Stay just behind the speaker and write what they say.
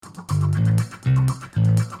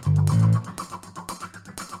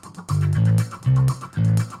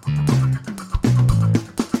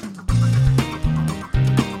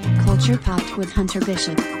Culture Popped with Hunter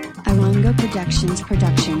Bishop. Arongo Productions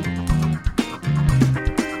production.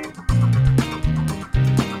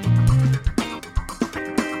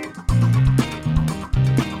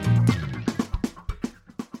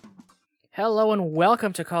 Hello and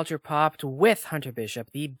welcome to Culture Popped with Hunter Bishop,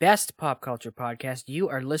 the best pop culture podcast you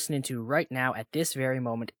are listening to right now at this very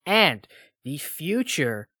moment, and the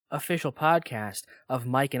future official podcast of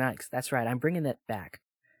Mike and Ike's. That's right, I'm bringing that back.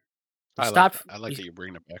 I like that you're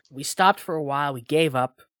bringing it back. We stopped for a while, we gave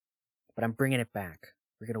up, but I'm bringing it back.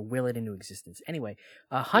 We're going to will it into existence. Anyway,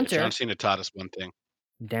 Hunter... John Cena taught us one thing.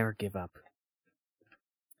 Never give up.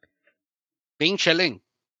 Bing Chilling.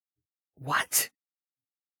 What?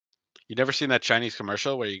 You never seen that Chinese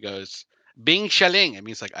commercial where he goes, Bing Chilling? It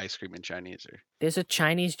means like ice cream in Chinese. There's a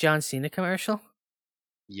Chinese John Cena commercial?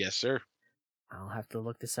 Yes, sir. I'll have to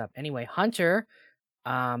look this up. Anyway, Hunter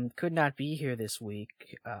could not be here this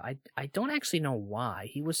week. I don't actually know why.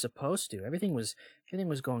 He was supposed to. Everything was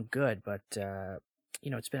going good, but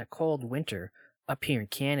it's been a cold winter up here in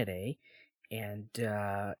Canada,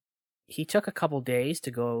 and he took a couple days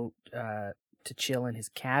to go to chill in his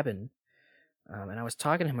cabin. And I was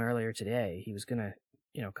talking to him earlier today. He was gonna,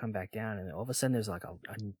 come back down, and all of a sudden there's like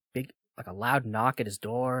a loud knock at his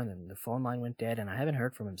door, and then the phone line went dead, and I haven't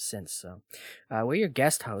heard from him since. So, we're your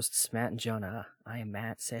guest hosts, Matt and Jonah. I am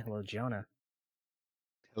Matt. Say hello, Jonah.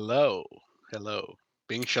 Hello.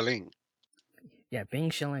 Bing Chilling. Yeah, Bing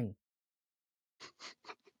Chilling.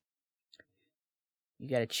 You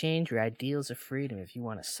gotta change your ideals of freedom if you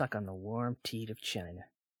want to suck on the warm teat of China.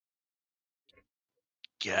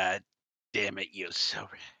 God damn it, you're so right.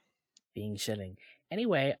 Bing Chilling.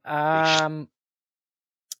 Anyway,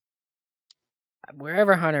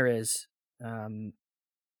 wherever Hunter is,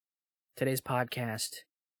 today's podcast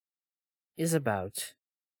is about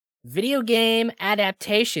video game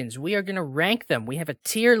adaptations. We are going to rank them. We have a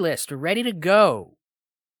tier list ready to go.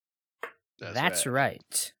 That's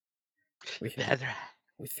right.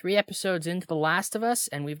 We're 3 episodes into The Last of Us,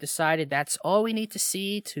 and we've decided that's all we need to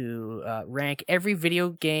see to rank every video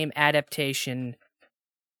game adaptation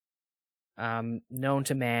known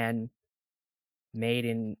to man, made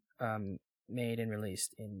and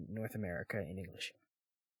released in North America in English.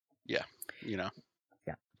 Yeah,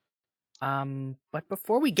 Yeah. But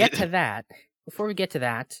before we get to that,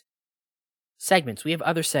 segments. We have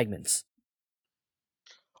other segments.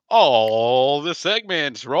 All the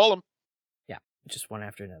segments, roll them. Yeah, just one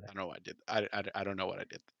after another. I don't know what I did. I don't know what I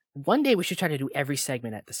did. One day we should try to do every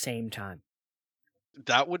segment at the same time.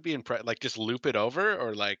 That would be like just loop it over,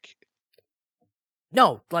 or like.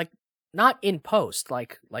 No, like not in post.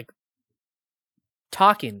 Like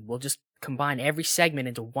talking. We'll just combine every segment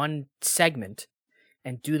into one segment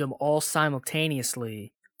and do them all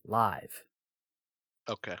simultaneously live.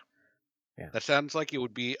 Okay. Yeah. That sounds like it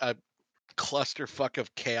would be a clusterfuck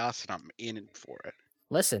of chaos, and I'm in for it.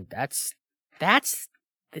 Listen, that's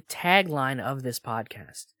the tagline of this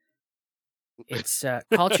podcast. It's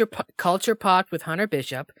Culture Popped with Hunter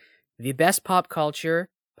Bishop, the best pop culture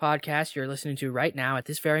podcast you're listening to right now at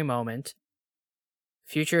this very moment.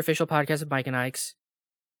 Future official podcast of Mike and Ike's.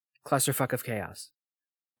 Clusterfuck of chaos.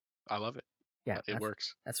 I love it. Yeah, it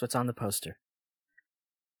works. That's what's on the poster.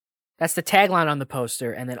 That's the tagline on the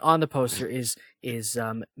poster, and then on the poster is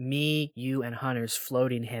me, you, and Hunter's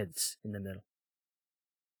floating heads in the middle.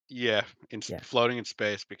 Yeah, floating in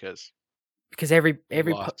space because every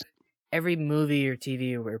movie or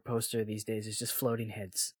TV or poster these days is just floating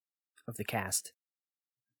heads of the cast.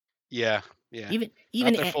 Yeah. Even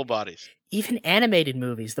not their full bodies. Even animated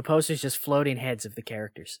movies, the poster's just floating heads of the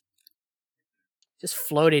characters. Just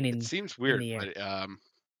floating in. It seems weird, but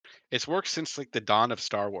it's worked since like the dawn of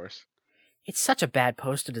Star Wars. It's such a bad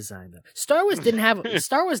poster design, though. Star Wars didn't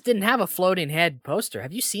have a floating head poster.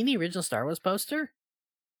 Have you seen the original Star Wars poster?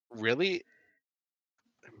 Really?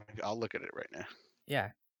 I'll look at it right now. Yeah.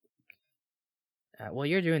 While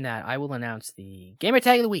you're doing that, I will announce the Gamer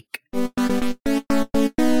Tag of the Week.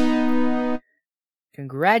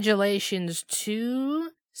 Congratulations to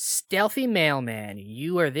Stealthy Mailman.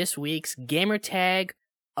 You are this week's Gamer Tag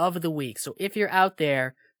of the Week. So if you're out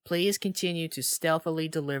there, please continue to stealthily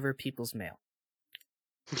deliver people's mail.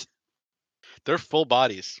 They're full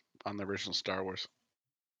bodies on the original Star Wars.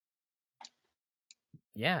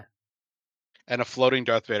 Yeah. And a floating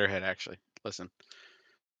Darth Vader head, actually. Listen.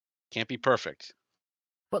 Can't be perfect.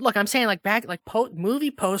 But look, I'm saying like back, like movie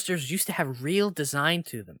posters used to have real design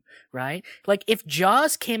to them, right? Like if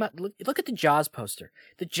Jaws came out, look at the Jaws poster.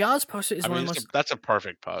 The Jaws poster is I one mean, of the most. that's a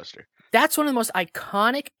perfect poster. That's one of the most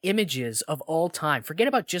iconic images of all time. Forget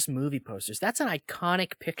about just movie posters. That's an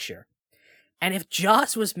iconic picture. And if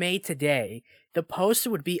Jaws was made today, the poster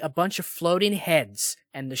would be a bunch of floating heads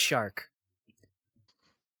and the shark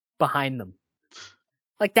behind them.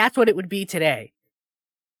 Like that's what it would be today.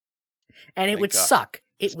 And it Thank would God. suck.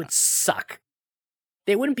 It It's would not. suck.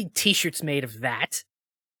 There wouldn't be t-shirts made of that.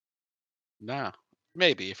 No,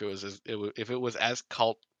 maybe if it was as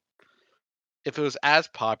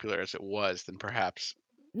popular as it was, then perhaps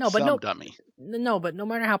No, but some no, dummy. no, but no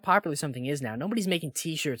matter how popular something is now, nobody's making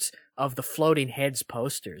t-shirts of the floating heads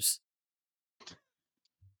posters.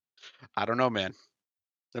 I don't know, man.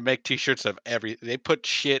 They make T-shirts of They put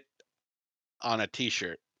shit on a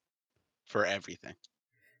T-shirt for everything.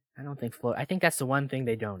 I don't think I think that's the one thing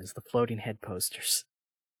they don't is the floating head posters.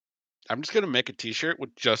 I'm just gonna make a T-shirt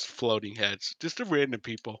with just floating heads, just of random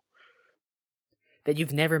people. That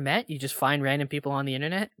you've never met? You just find random people on the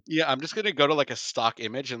internet? Yeah, I'm just gonna go to like a stock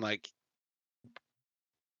image and like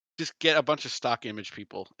just get a bunch of stock image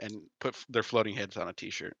people and put their floating heads on a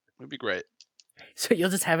T-shirt. It'd be great. So you'll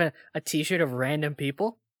just have a t-shirt of random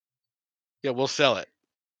people? Yeah, we'll sell it.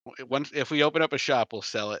 Once if we open up a shop, we'll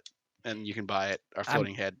sell it, and you can buy it. Our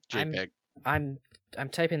floating head JPEG. I'm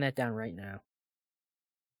typing that down right now.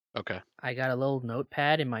 Okay. I got a little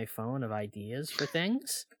notepad in my phone of ideas for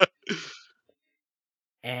things.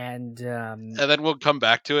 And And then we'll come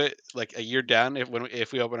back to it like a year down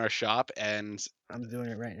if we open our shop, and I'm doing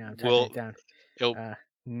it right now. I'm typing it down. it'll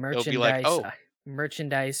be like, oh,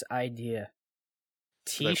 merchandise idea.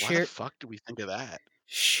 T-shirt. Like, why the fuck do we think of that?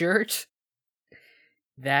 Shirt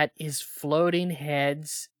that is floating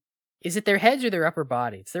heads. Is it their heads or their upper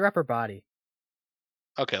body? It's their upper body.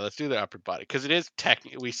 Okay, let's do their upper body because it is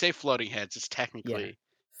technically. We say floating heads. It's technically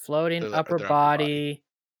floating upper body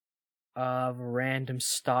of random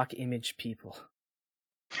stock image people.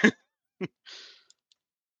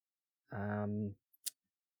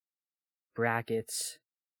 Brackets,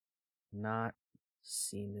 not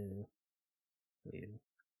Simu Liu.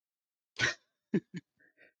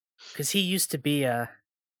 Because he used to be a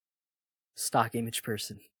stock image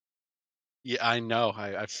person. Yeah, I know.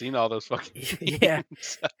 I've seen all those fucking yeah.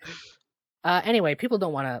 Anyway, people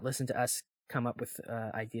don't want to listen to us come up with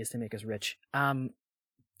ideas to make us rich. I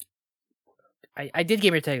did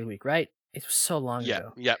Gamer Tag of the Week, right? It was so long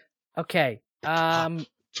ago. Yep. Okay. What?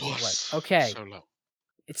 Okay. So low.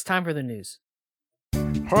 It's time for the news.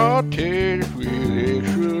 Hot takes with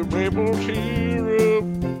extra maple syrup.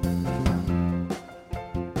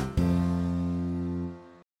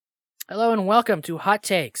 Hello and welcome to Hot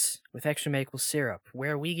Takes with Extra Maple Syrup,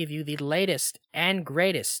 where we give you the latest and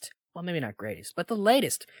greatest, well, maybe not greatest, but the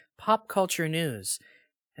latest pop culture news,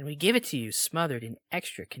 and we give it to you smothered in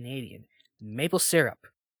extra Canadian maple syrup.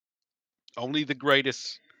 Only the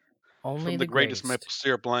greatest. Only from the greatest greatest. maple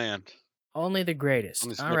syrup land. Only the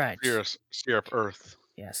greatest. All right. Syrup earth.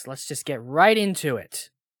 Yes, let's just get right into it.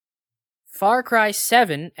 Far Cry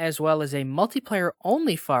 7, as well as a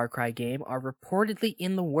multiplayer-only Far Cry game, are reportedly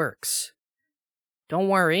in the works. Don't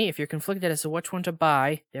worry, if you're conflicted as to which one to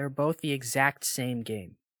buy, they're both the exact same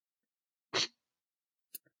game.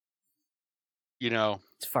 You know.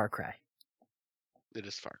 It's Far Cry. It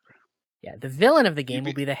is Far Cry. Yeah, the villain of the game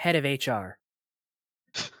will be the head of HR.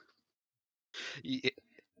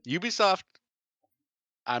 Ubisoft,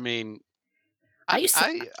 I mean... I used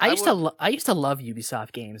to love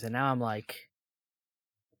Ubisoft games, and now I'm like,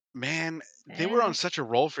 man, they were on such a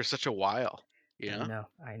roll for such a while. Yeah,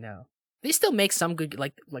 I know. They still make some good,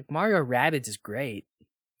 like Mario Rabbids is great.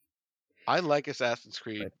 I like Assassin's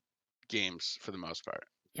Creed games for the most part.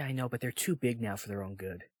 Yeah, I know, but they're too big now for their own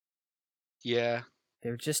good. Yeah,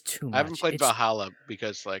 they're just too much. I haven't played Valhalla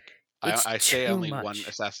because, like, I say only one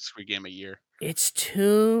Assassin's Creed game a year. It's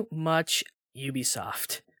too much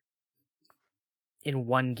Ubisoft in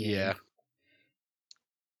one game. Yeah.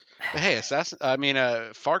 But hey,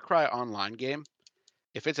 Far Cry Online game,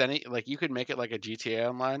 if it's you could make it like a GTA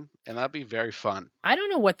Online, and that'd be very fun. I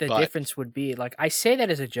don't know what the difference would be. Like, I say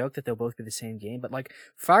that as a joke that they'll both be the same game, but like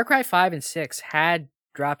Far Cry 5 and 6 had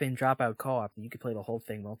drop-in, drop-out co-op, and you could play the whole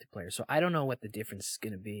thing multiplayer. So I don't know what the difference is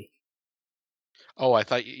going to be. Oh, I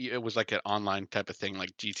thought it was like an online type of thing,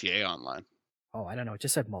 like GTA Online. Oh, I don't know. It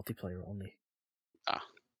just said multiplayer only. Ah.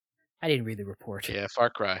 I didn't read the report. Yeah, Far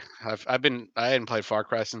Cry. I hadn't played Far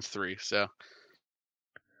Cry since 3, so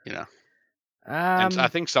you know. And I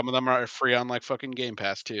think some of them are free on like fucking Game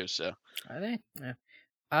Pass too. So are they?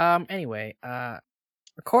 Yeah. Anyway,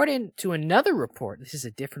 According to another report, this is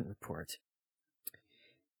a different report.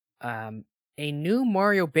 A new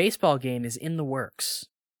Mario baseball game is in the works.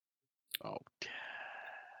 Oh,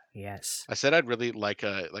 Yes. I said I'd really like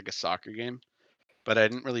a soccer game, but I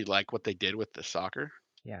didn't really like what they did with the soccer.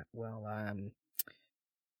 Yeah. Well,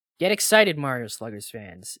 get excited, Mario Sluggers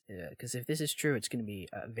fans, because if this is true, it's going to be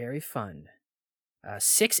very fun.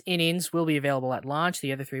 6 innings will be available at launch.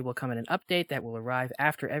 The other 3 will come in an update that will arrive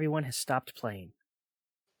after everyone has stopped playing.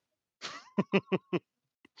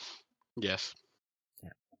 Yes.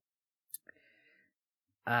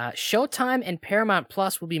 Showtime and Paramount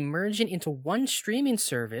Plus will be merging into one streaming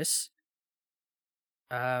service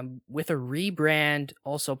with a rebrand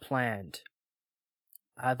also planned.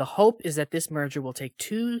 The hope is that this merger will take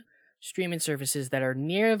 2 streaming services that are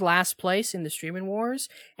near last place in the streaming wars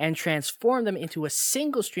and transform them into a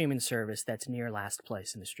single streaming service that's near last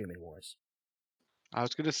place in the streaming wars. I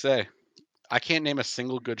was gonna say, I can't name a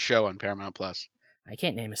single good show on Paramount Plus. I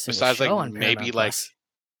can't name a single Besides, show like, on maybe, Paramount like- Plus.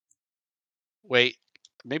 Wait,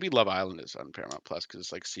 maybe Love Island is on Paramount Plus because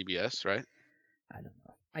it's like CBS, right? I don't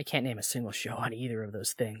know. I can't name a single show on either of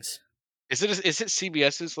those things. Is it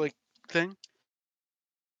CBS's like thing?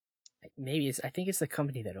 Maybe I think it's the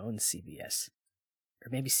company that owns CBS. Or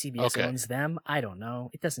maybe CBS Okay. owns them. I don't know.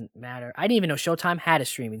 It doesn't matter. I didn't even know Showtime had a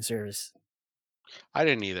streaming service. I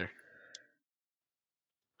didn't either.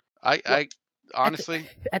 I honestly,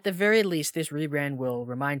 At the very least, this rebrand will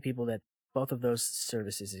remind people that both of those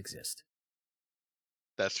services exist.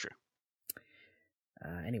 that's true.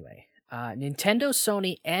 Anyway, Nintendo,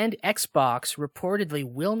 Sony, and Xbox reportedly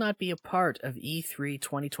will not be a part of E3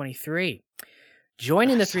 2023.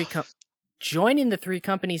 Joining the three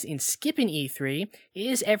companies in skipping E3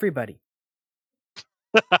 is everybody.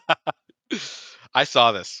 I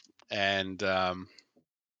saw this, and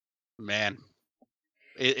man,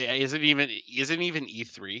 isn't even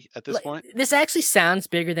E3 at this point? This actually sounds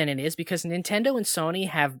bigger than it is because Nintendo and Sony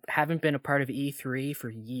haven't been a part of E3 for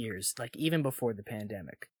years, like even before the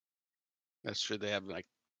pandemic. That's true. They have like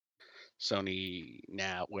Sony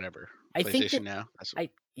now, whatever. I think PlayStation now. That's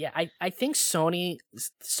I think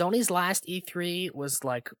Sony's last E3 was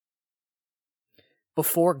like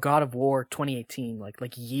before God of War 2018, like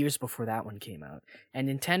years before that one came out. And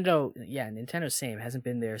Nintendo's same, hasn't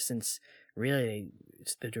been there since really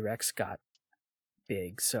the Directs got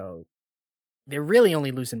big. So they're really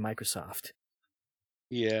only losing Microsoft.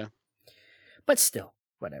 yeah. But still,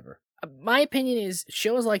 whatever. My opinion is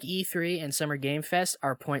shows like E3 and Summer Game Fest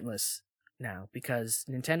are pointless now because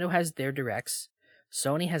Nintendo has their Directs,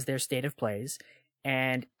 Sony has their State of Plays,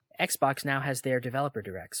 and Xbox now has their Developer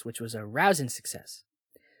Directs, which was a rousing success.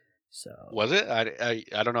 So Was it?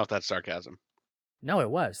 I don't know if that's sarcasm. no, it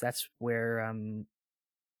was. That's where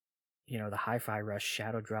the Hi-Fi Rush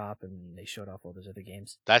Shadow Drop, and they showed off all those other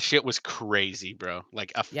games. That shit was crazy, bro.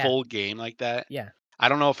 Like a Yeah. full game like that. Yeah, I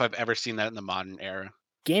don't know if I've ever seen that in the modern era.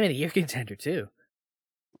 Game of the Year contender too.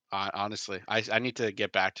 Honestly, I need to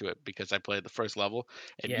get back to it because I played the first level.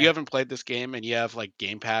 If Yeah. you haven't played this game and you have like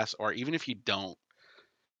Game Pass, or even if you don't,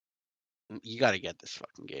 you got to get this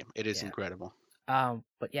fucking game. It is Yeah. incredible.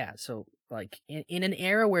 But yeah, so like in an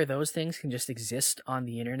era where those things can just exist on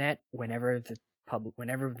the internet whenever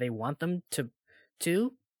whenever they want them to,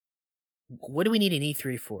 what do we need an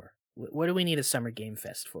E3 for? What do we need a Summer Game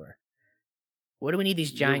Fest for? What do we need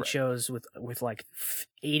these You're giant right. shows with like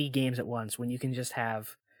 80 games at once when you can just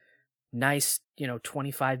have nice,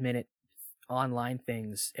 25-minute online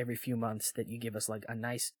things every few months that you give us like a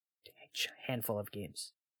nice handful of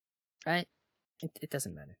games, right? It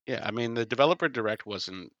doesn't matter. Yeah, I mean the developer direct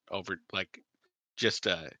wasn't over like just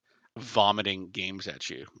vomiting games at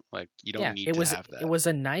you. Like you don't need it to was have that. it was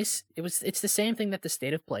a nice it's the same thing that the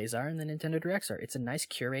State of Plays are and the Nintendo Directs are. It's a nice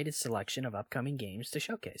curated selection of upcoming games to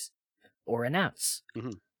showcase or announce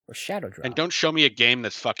Mhm. or shadow drop. And don't show me a game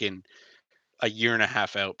that's fucking a year and a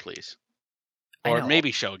half out, please. I Or know.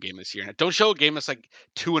 maybe show a game this year. Don't show a game that's like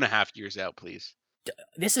 2.5 years out, please.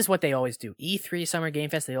 This is what they always do. E3, Summer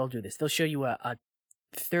Game Fest, they all do this. They'll show you a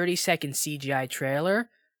 30-second CGI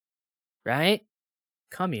trailer, right?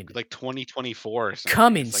 Coming. Like 2024 or something.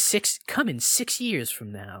 Come in It's like, 6 years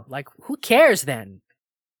from now. Like, who cares then?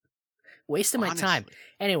 Wasting my time. honestly.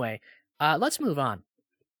 Anyway, let's move on.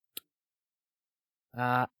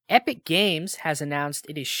 Epic Games has announced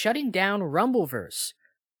it is shutting down Rumbleverse,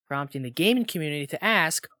 prompting the gaming community to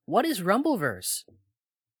ask, what is Rumbleverse?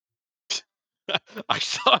 I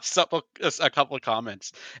saw a couple of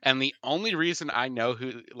comments, and the only reason I know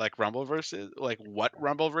who like Rumbleverse is, like what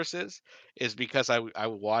Rumbleverse is because I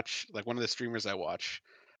watch like one of the streamers I watch,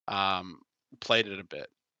 played it a bit,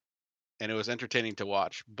 and it was entertaining to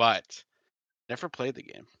watch. But Never played the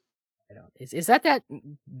game. I don't. Is that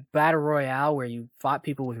battle royale where you fought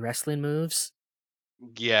people with wrestling moves?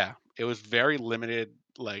 Yeah, it was very limited,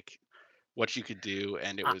 like what you could do,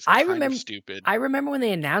 and it was I kind of remember. stupid. I remember when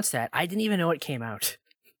they announced that. I didn't even know it came out.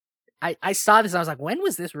 I saw this. I was like, when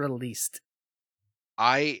was this released?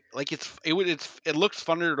 I like it looks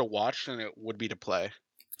funner to watch than it would be to play.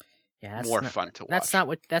 Yeah, that's More not, fun to watch.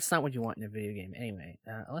 That's not what you want in a video game. Anyway,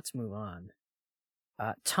 let's move on.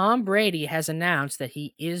 Tom Brady has announced that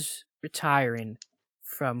he is retiring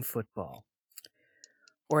from football,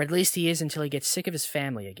 or at least he is until he gets sick of his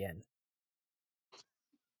family again.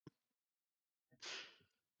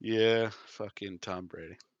 Yeah, fucking Tom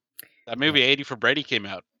Brady. That movie 80 for Brady came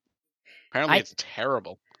out. Apparently, it's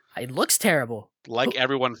terrible. It looks terrible. Like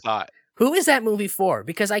everyone thought. Who is that movie for?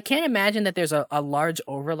 Because I can't imagine that there's a large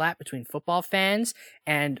overlap between football fans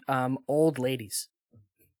and old ladies.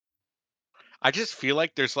 I just feel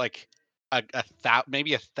like there's like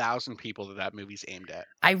maybe 1,000 people that movie's aimed at.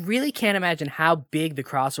 I really can't imagine how big the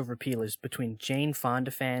crossover appeal is between Jane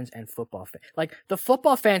Fonda fans and football fans. Like, the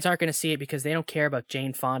football fans aren't going to see it because they don't care about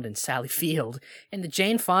Jane Fonda and Sally Field. And the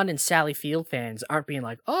Jane Fonda and Sally Field fans aren't being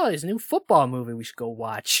like, oh, there's a new football movie we should go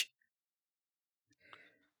watch.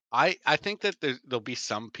 I think that there'll be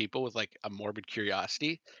some people with like a morbid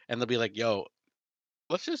curiosity, and they'll be like, "Yo,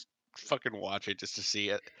 let's just fucking watch it just to see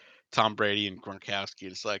it." Tom Brady and Gronkowski.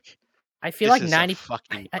 It's like I feel this like is 90 a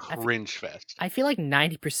fucking cringe fest. I feel like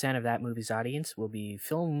 90% of that movie's audience will be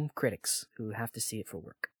film critics who have to see it for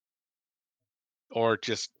work, Or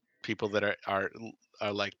just people that are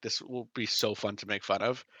like, this will be so fun to make fun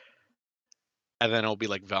of, and then it'll be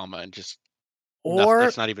like Velma and just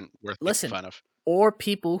it's not even worth making fun of. Or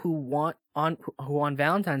people who on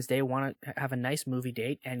Valentine's Day want to have a nice movie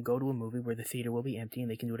date and go to a movie where the theater will be empty and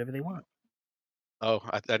they can do whatever they want. Oh,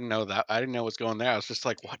 I didn't know that. I didn't know what's going there. I was just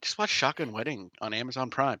like, what? Just watch Shotgun Wedding on Amazon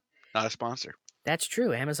Prime. Not a sponsor. That's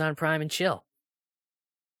true. Amazon Prime and chill.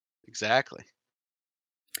 Exactly.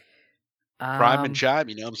 Prime and Chime,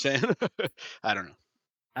 you know what I'm saying? I don't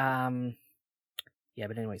know. Yeah,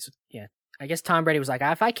 but anyways, yeah. I guess Tom Brady was like,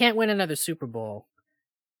 if I can't win another Super Bowl,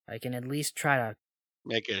 I can at least try to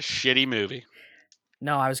make a shitty movie.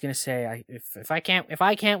 No, I was gonna say if I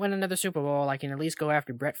can't win another Super Bowl, I can at least go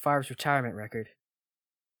after Brett Favre's retirement record.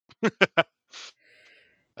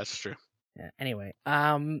 That's true. Yeah, anyway,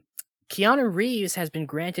 Keanu Reeves has been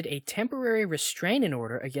granted a temporary restraining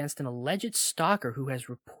order against an alleged stalker who has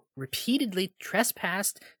repeatedly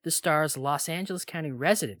trespassed the star's Los Angeles County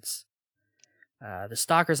residence. The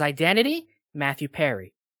stalker's identity: Matthew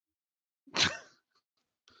Perry.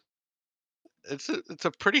 It's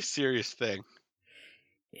a pretty serious thing.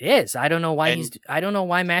 It is. I don't know why I don't know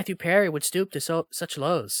why Matthew Perry would stoop to such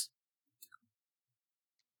lows.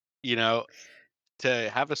 You know, to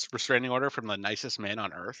have a restraining order from the nicest man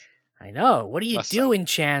on earth. I know. What are you doing,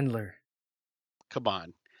 Chandler? Come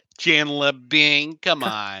on. Chandler Bing, come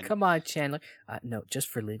on. Come on, Chandler. No, just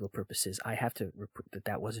for legal purposes, I have to report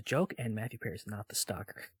that was a joke, and Matthew Perry is not the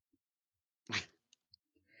stalker.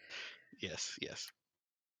 Yes.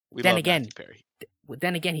 We love Matthew Perry.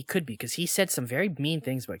 Then again, he could be, because he said some very mean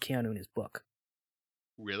things about Keanu in his book.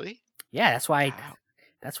 Really? Yeah, that's why. Wow.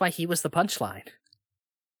 That's why he was the punchline.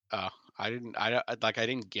 Oh, I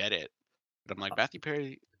didn't get it. But I'm like, Matthew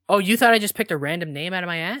Perry. Oh, you thought I just picked a random name out of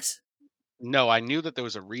my ass? No, I knew that there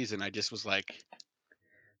was a reason. I just was like,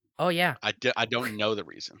 oh yeah, I don't know the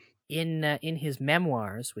reason. In his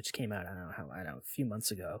memoirs, which came out a few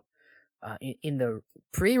months ago, in the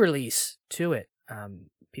pre-release to it,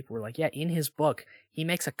 people were like, yeah, in his book, he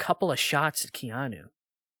makes a couple of shots at Keanu.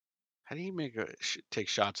 How do you take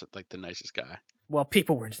shots at like the nicest guy? Well,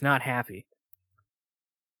 people were just not happy.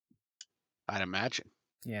 I'd imagine.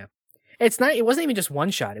 Yeah. It wasn't even just one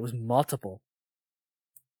shot, it was multiple.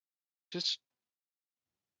 Just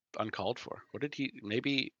uncalled for. What did he,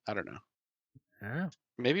 maybe, I don't know. I don't know.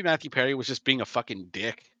 Maybe Matthew Perry was just being a fucking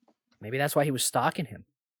dick. Maybe that's why he was stalking him.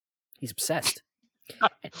 He's obsessed.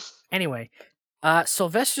 Anyway,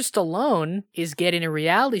 Sylvester Stallone is getting a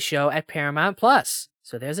reality show at Paramount Plus.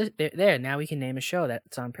 So there. Now we can name a show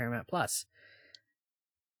that's on Paramount Plus.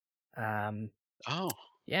 Oh.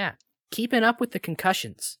 Yeah. Keeping Up with the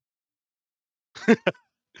Concussions.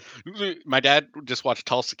 My dad just watched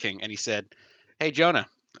Tulsa King, and he said, "Hey Jonah,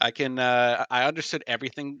 I understood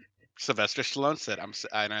everything Sylvester Stallone said."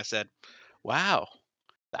 And I said, "Wow,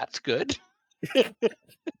 that's good."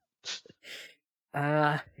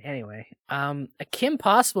 Anyway, a Kim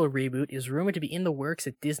Possible reboot is rumored to be in the works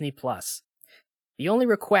at Disney Plus. The only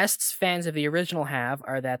requests fans of the original have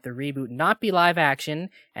are that the reboot not be live action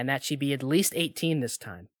and that she be at least 18 this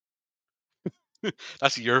time.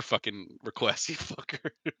 That's your fucking request, you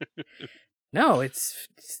fucker. No, it's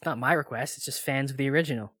not my request. It's just fans of the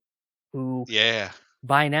original, who Yeah.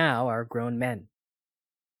 by now are grown men.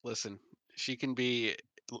 Listen, she can be.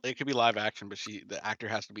 It could be live action, but the actor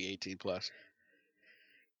has to be 18 plus.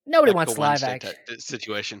 Nobody Like wants the live Wednesday action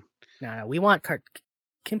situation. No, we want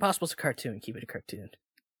Kim Possible's a cartoon. Keep it a cartoon.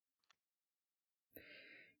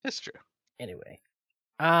 That's true. Anyway,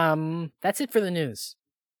 that's it for the news.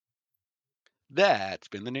 That's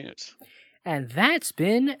been the news. And that's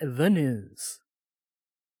been the news.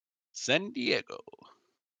 San Diego.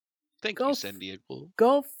 Thank you, San Diego.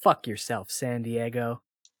 Go fuck yourself, San Diego.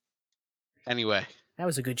 Anyway. That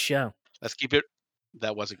was a good show. Let's keep it.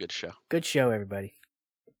 That was a good show. Good show, everybody.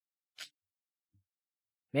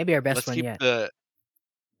 Maybe our best one yet. Let's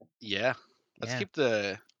keep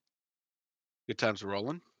the good times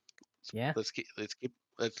rolling. Yeah. Let's keep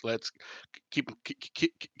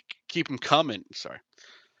them coming. Sorry.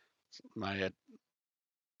 My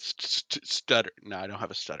stutter. No, I don't have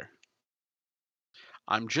a stutter.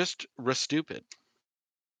 I'm just stupid.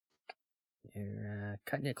 You're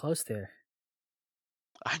cutting it close there.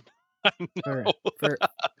 I know.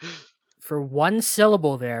 For one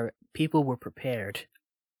syllable there, people were prepared.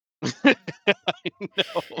 I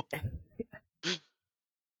know.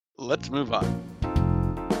 Let's move on.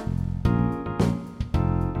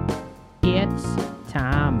 It's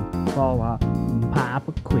time for a pop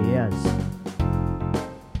quiz.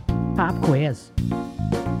 Pop quiz.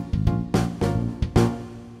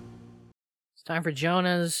 It's time for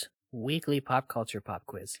Jonah's weekly pop culture pop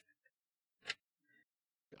quiz.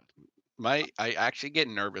 I actually get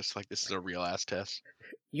nervous like this is a real ass test.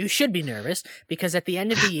 You should be nervous because at the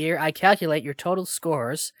end of the year, I calculate your total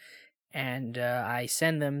scores and I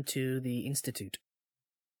send them to the Institute.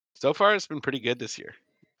 So far, it's been pretty good this year.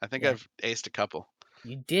 I think I've aced a couple.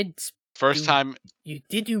 You did. First time. You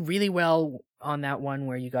did do really well on that one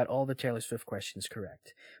where you got all the Taylor Swift questions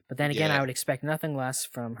correct. But then again, I would expect nothing less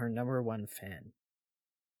from her number one fan.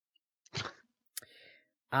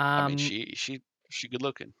 I mean, she good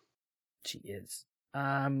looking. She is.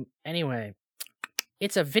 Anyway,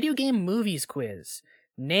 it's a video game movies quiz.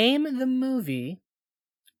 Name the movie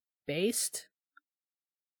based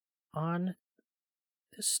on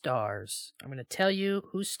the stars. I'm going to tell you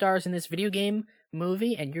who stars in this video game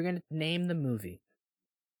movie, and you're going to name the movie.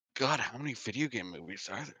 God, how many video game movies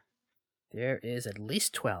are there? There is at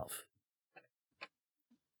least 12.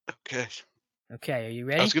 Okay. Okay, are you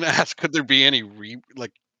ready? I was going to ask, could there be any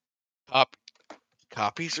top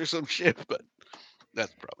copies or some shit, but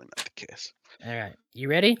that's probably not the case. All right, you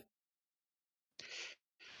ready?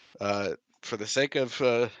 For the sake of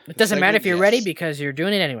it doesn't matter if you're ready because you're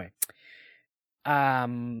doing it anyway.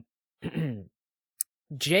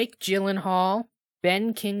 Jake Gyllenhaal,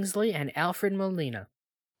 Ben Kingsley, and Alfred Molina.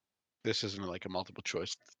 This isn't like a multiple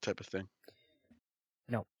choice type of thing.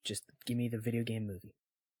 No, just give me the video game movie.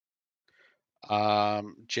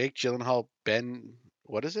 Jake Gyllenhaal, Ben.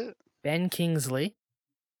 What is it? Ben Kingsley.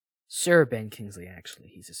 Sir Ben Kingsley, actually.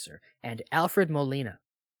 He's a sir. And Alfred Molina.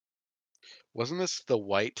 Wasn't this the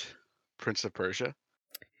White Prince of Persia?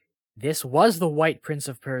 This was the White Prince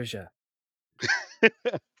of Persia.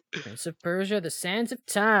 Prince of Persia, The Sands of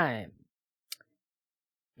Time.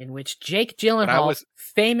 In which Jake Gyllenhaal,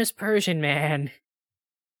 famous Persian man,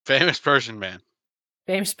 Jake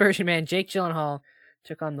Gyllenhaal,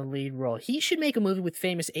 took on the lead role. He should make a movie with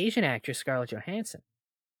famous Asian actress Scarlett Johansson.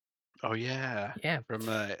 Oh, yeah. Yeah. From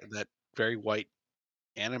that very white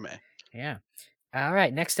anime. Yeah. All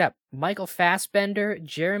right, next up. Michael Fassbender,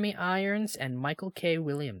 Jeremy Irons, and Michael K.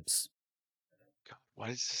 Williams. God, what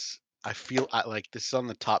is this? I feel like this is on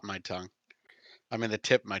the top of my tongue. I mean, the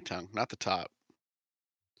tip of my tongue, not the top.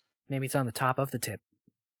 Maybe it's on the top of the tip.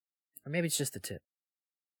 Or maybe it's just the tip.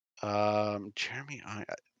 Jeremy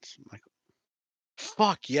Irons. Michael.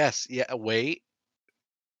 Fuck, yes. Yeah, wait.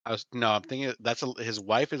 I'm thinking his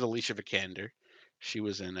wife is Alicia Vikander. She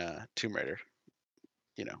was in Tomb Raider.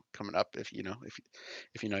 You know, coming up if you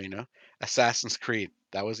know. Assassin's Creed.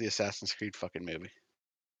 That was the Assassin's Creed fucking movie.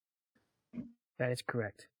 That is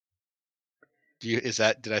correct.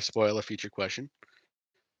 Did I spoil a future question?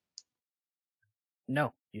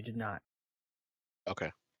 No, you did not.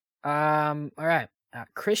 Okay. All right.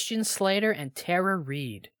 Christian Slater and Tara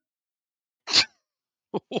Reid.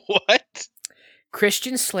 What?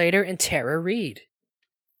 Christian Slater and Tara Reid.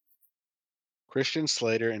 Christian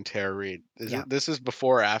Slater and Tara Reid. This is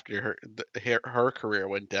before or after her career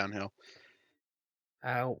went downhill.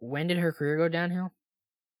 When did her career go downhill?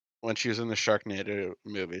 When she was in the Sharknado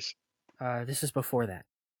movies. This is before that.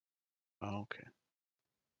 Oh, okay.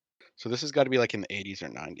 So this has got to be like in the 80s or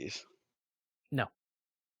 90s. No.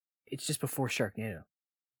 It's just before Sharknado.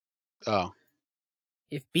 Oh.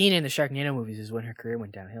 If being in the Sharknado movies is when her career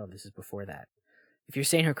went downhill, this is before that. If you're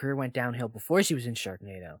saying her career went downhill before she was in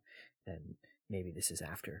Sharknado, then maybe this is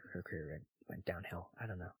after her career went downhill. I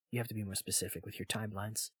don't know. You have to be more specific with your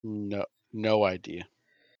timelines. No idea.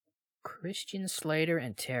 Christian Slater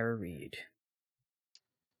and Tara Reid.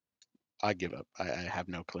 I give up. I have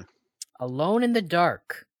no clue. Alone in the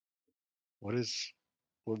Dark. What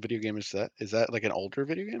video game is that? Is that like an older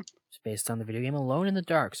video game? It's based on the video game Alone in the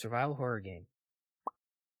Dark, survival horror game.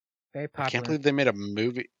 Very popular. I can't believe they made a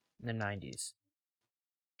movie in the 90s.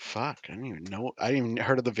 Fuck, I didn't even know. I didn't even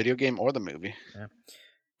heard of the video game or the movie. Yeah.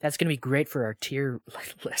 That's going to be great for our tier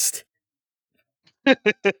list. Okay.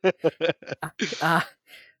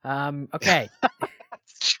 That's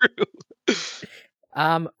true.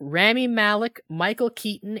 Rami Malek, Michael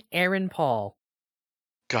Keaton, Aaron Paul.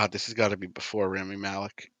 God, this has got to be before Rami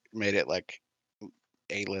Malek made it like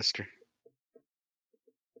A-lister.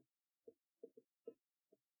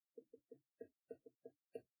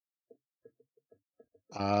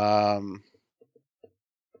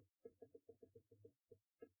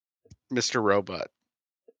 Mr. Robot.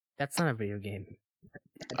 That's not a video game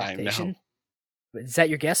adaptation. I know. Is that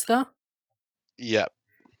your guess, though? Yep.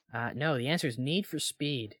 No, the answer is Need for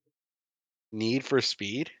Speed. Need for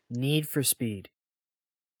Speed? Need for Speed.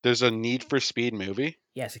 There's a Need for Speed movie?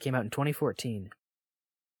 Yes, it came out in 2014.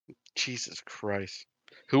 Jesus Christ.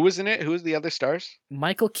 Who was in it? Who was the other stars?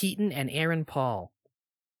 Michael Keaton and Aaron Paul.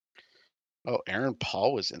 Oh, Aaron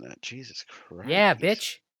Paul was in it. Jesus Christ. Yeah,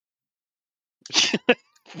 bitch.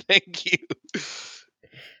 Thank you.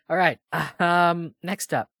 All right.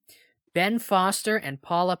 Next up, Ben Foster and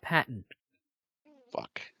Paula Patton.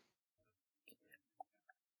 Fuck.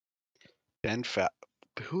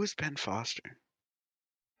 Who is Ben Foster?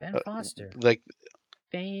 Ben Foster. Like,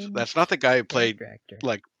 Famed that's not the guy who played director.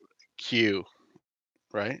 like Q,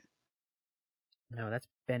 right? No, that's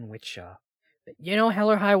Ben Whishaw. You know Hell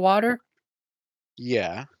or High Water?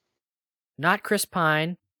 Yeah. Not Chris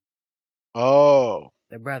Pine. Oh.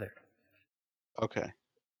 Their brother. Okay.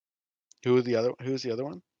 Who's the other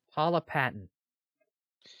one? Paula Patton.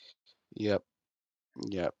 Yep.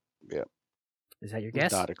 Is that your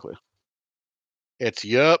guess? Not a clue. It's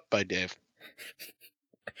Yup by Dave.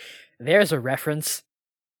 There's a reference.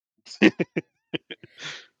 The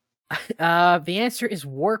answer is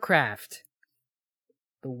Warcraft.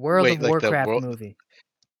 The World of Warcraft movie.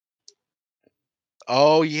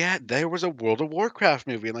 Oh, yeah. There was a World of Warcraft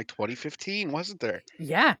movie in like 2015, wasn't there?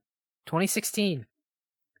 Yeah. 2016.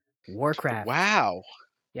 Warcraft. Wow.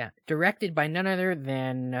 Yeah. Directed by none other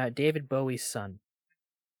than David Bowie's son.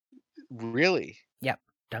 Really? Yep.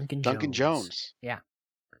 Duncan Jones. Yeah.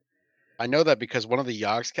 I know that because one of the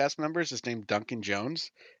Yogscast members is named Duncan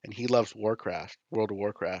Jones, and he loves Warcraft, World of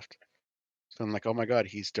Warcraft. So I'm like, oh my god,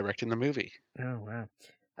 he's directing the movie. Oh, wow.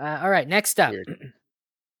 All right, next up.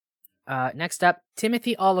 Next up,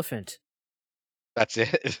 Timothy Olyphant. That's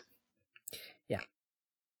it? Yeah.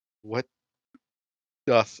 What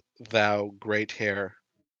doth thou great hair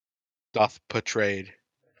doth portrayed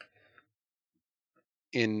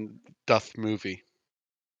in doth movie?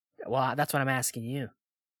 Well, that's what I'm asking you.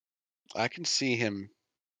 I can see him.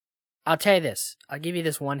 I'll tell you this. I'll give you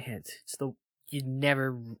this one hint. You'd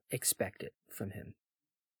never expect it from him.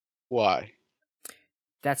 Why?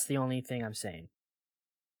 That's the only thing I'm saying.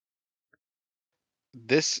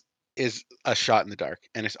 This is a shot in the dark,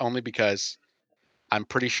 and it's only because I'm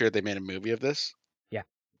pretty sure they made a movie of this. Yeah.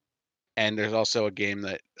 And there's also a game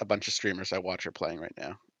that a bunch of streamers I watch are playing right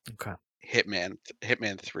now. Okay. Hitman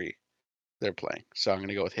 3. They're playing. So I'm going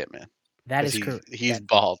to go with Hitman. That is correct. He's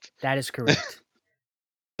bald. That is correct.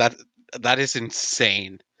 That is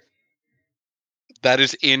insane. That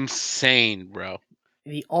is insane, bro.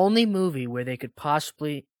 The only movie where they could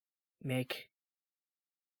possibly make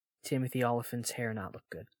Timothy Olyphant's hair not look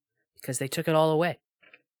good, because they took it all away.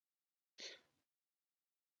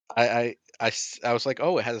 I was like,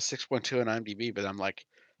 oh, it has a 6.2 on IMDb, but I'm like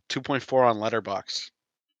 2.4 on Letterboxd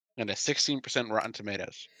and a 16% Rotten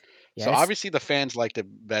Tomatoes. Yes. So obviously the fans liked it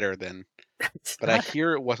better than. But I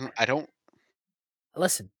hear it wasn't. I don't.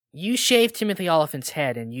 Listen, you shaved Timothy Olyphant's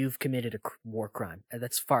head, and you've committed a war crime.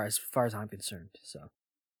 That's as far as I'm concerned. So.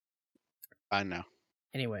 I know.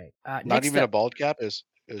 Anyway, not even a bald cap is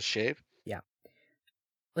shaved. Yeah.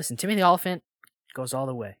 Listen, Timothy Olyphant goes all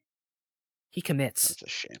the way. He commits. That's a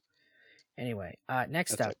shame. Anyway,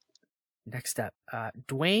 next up,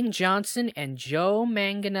 Dwayne Johnson and Joe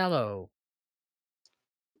Manganiello.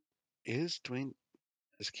 Is Dwayne?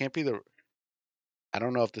 This can't be the. I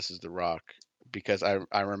don't know if this is The Rock, because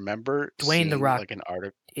I remember Dwayne seeing The Rock. like an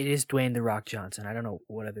article. It is Dwayne The Rock Johnson. I don't know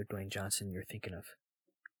what other Dwayne Johnson you're thinking of.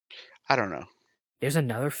 I don't know. There's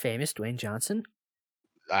another famous Dwayne Johnson?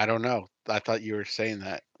 I don't know. I thought you were saying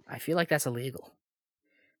that. I feel like that's illegal.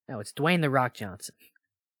 No, it's Dwayne The Rock Johnson.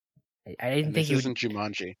 I didn't And think this isn't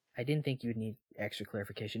Jumanji. I didn't think you would need extra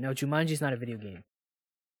clarification. No, Jumanji's not a video game.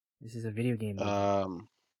 This is a video game movie.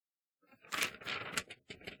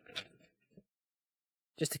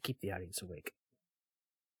 Just to keep the audience awake.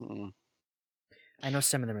 I know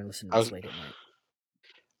some of them are listening to this late at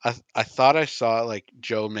night. I thought I saw like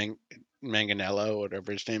Joe Manganiello,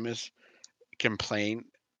 whatever his name is, complain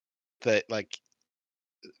that like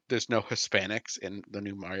there's no Hispanics in the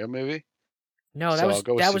new Mario movie. No, that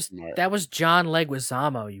was John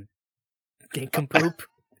Leguizamo, you nincompoop.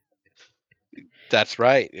 That's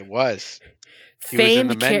right, it was. He was in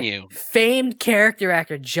the menu. Famed character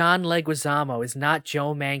actor John Leguizamo is not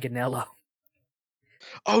Joe Manganiello.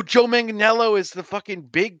 Oh, Joe Manganiello is the fucking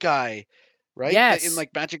big guy, right? Yes. In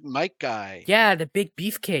like Magic Mike guy. Yeah, the big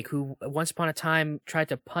beefcake who once upon a time tried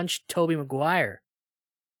to punch Tobey Maguire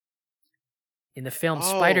in the film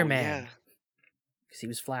Spider-Man. Because he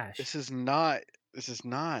was Flash. This is not.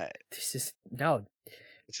 No.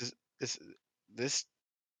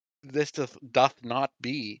 This doth not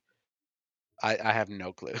be. I have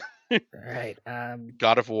no clue. Right.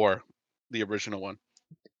 God of War, the original one.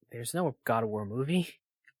 There's no God of War movie.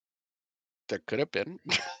 There could have been.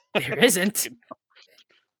 There isn't.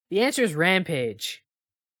 The answer is Rampage.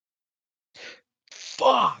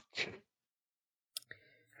 Fuck.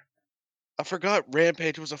 I forgot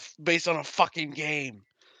Rampage was based on a fucking game.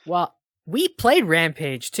 Well, we played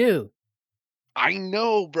Rampage too. I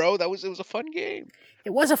know, bro. It was a fun game.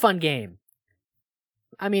 It was a fun game.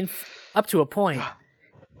 I mean, up to a point.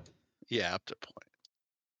 Yeah, up to a point.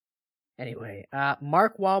 Anyway,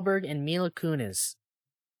 Mark Wahlberg and Mila Kunis.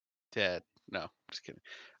 Ted. No, just kidding.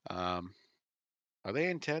 Are they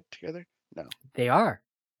in Ted together? No. They are.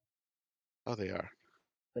 Oh, they are.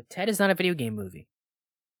 But Ted is not a video game movie.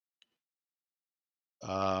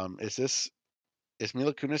 Is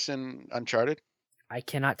Mila Kunis in Uncharted? I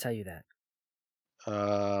cannot tell you that.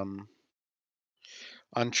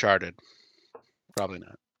 Uncharted. Probably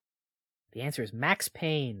not. The answer is Max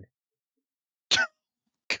Payne. God,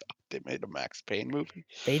 they made a Max Payne movie?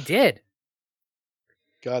 They did.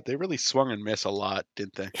 God, they really swung and missed a lot,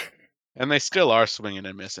 didn't they? And they still are swinging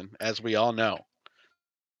and missing, as we all know.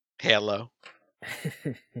 Halo.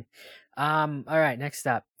 All right, next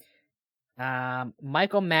up.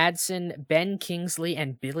 Michael Madsen, Ben Kingsley,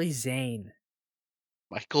 and Billy Zane.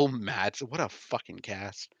 Michael Madsen, what a fucking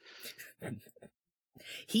cast!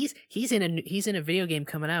 He's in a video game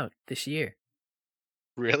coming out this year.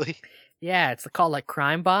 Really? Yeah, it's called like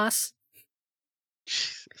Crime Boss.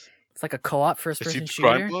 Jesus. It's like a co-op first-person shooter.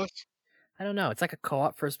 Crime Boss? I don't know. It's like a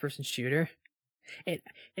co-op first-person shooter. It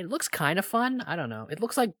looks kind of fun. I don't know. It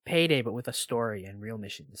looks like Payday, but with a story and real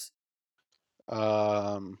missions.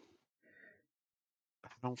 I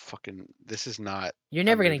don't fucking. This is not. You're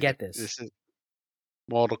never gonna get this. This is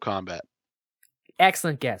Mortal Kombat.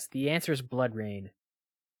 Excellent guess. The answer is Blood Rain.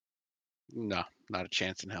 No, not a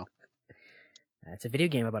chance in hell. It's a video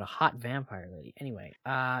game about a hot vampire lady. Anyway,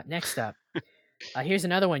 next up. Here's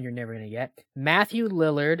another one you're never going to get. Matthew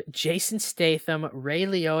Lillard, Jason Statham, Ray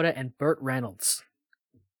Liotta, and Burt Reynolds.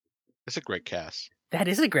 It's a great cast. That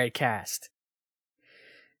is a great cast.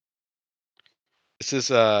 This is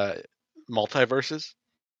Multiverses?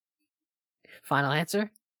 Final answer?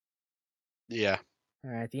 Yeah.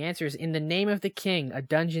 All right, the answer is In the Name of the King, a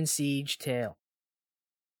Dungeon Siege tale.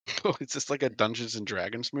 Oh, is this like a Dungeons and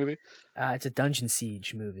Dragons movie? It's a Dungeon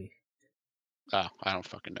Siege movie. Oh, I don't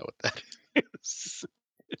fucking know what that is.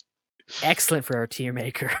 Excellent for our tier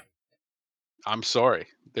maker. I'm sorry.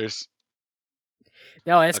 There's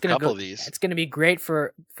it's gonna couple of these. It's gonna be great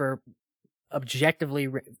for objectively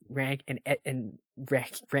ranking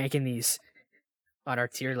these on our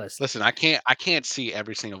tier list. Listen, I can't see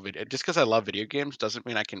every single video. Just because I love video games doesn't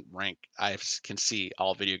mean I can rank. I can see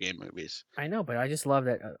all video game movies. I know, but I just love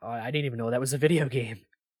that. I didn't even know that was a video game.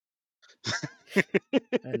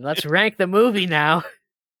 And let's rank the movie now.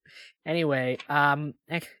 Anyway,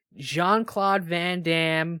 Jean-Claude Van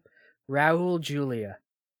Damme, Raul Julia.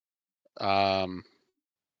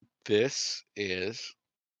 This is.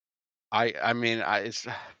 I mean, it's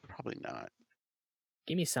probably not.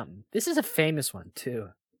 Give me something. This is a famous one too.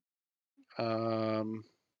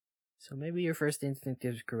 So maybe your first instinct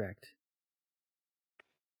is correct.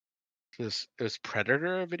 Is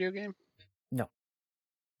Predator a video game? No.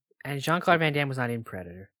 And Jean-Claude Van Damme was not in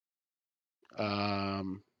Predator.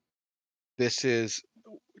 This is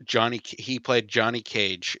He played Johnny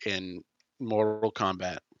Cage in Mortal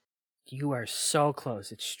Kombat. You are so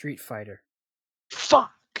close. It's Street Fighter.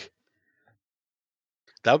 Fuck.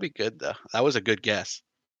 That would be good though. That was a good guess.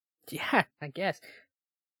 Yeah, I guess.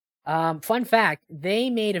 Fun fact, they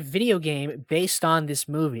made a video game based on this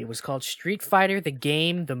movie. It was called Street Fighter, the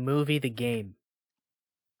game, the movie, the game.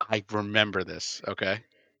 I remember this, okay?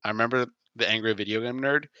 I remember the Angry Video Game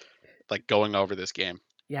Nerd like going over this game.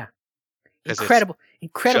 Yeah. Incredible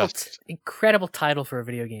title for a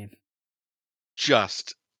video game.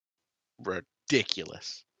 Just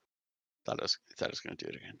ridiculous. Thought I was going to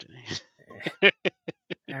do it again, didn't he?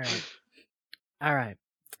 All right.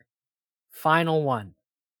 Final one.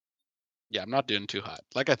 Yeah, I'm not doing too hot,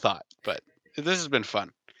 like I thought, but this has been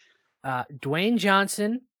fun. Dwayne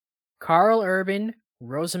Johnson, Carl Urban,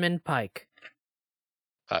 Rosamund Pike.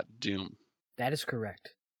 Doom. That is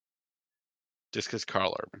correct. Just because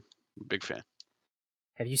Carl Urban. I'm a big fan.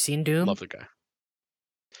 Have you seen Doom? Love the guy.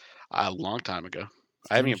 A long time ago.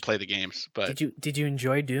 I haven't even played the games, but did you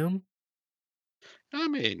enjoy Doom? I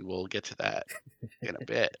mean, we'll get to that in a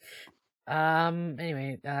bit.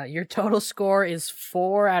 Anyway, your total score is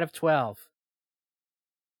 4 out of 12.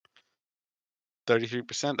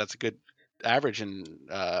 33%. That's a good average in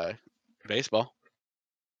baseball.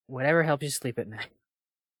 Whatever helps you sleep at night.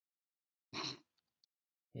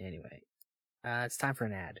 Anyway, it's time for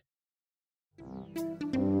an ad.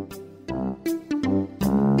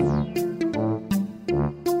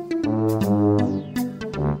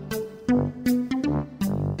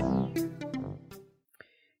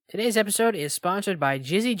 Today's episode is sponsored by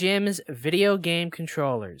Jizzy Jim's video game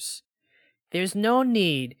controllers. There's no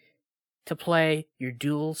need to play your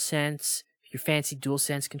DualSense, your fancy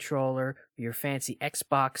DualSense controller, your fancy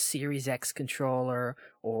Xbox Series X controller,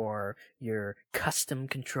 or your custom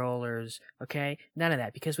controllers, okay? None of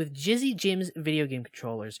that, because with Jizzy Jim's video game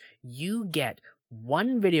controllers, you get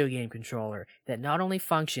one video game controller that not only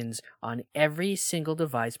functions on every single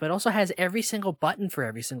device, but also has every single button for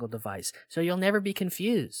every single device, so you'll never be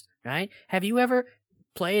confused, right? Have you ever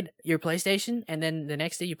played your PlayStation and then the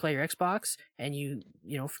next day you play your Xbox and you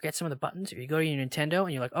forget some of the buttons, or you go to your Nintendo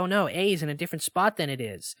and you're like, oh no, A is in a different spot than it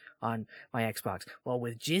is on my Xbox? Well,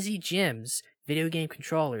 with Jizzy Jim's video game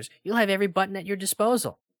controllers, you'll have every button at your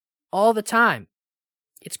disposal all the time.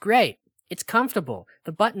 It's great. It's comfortable.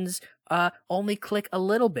 The buttons only click a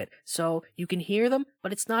little bit, so you can hear them,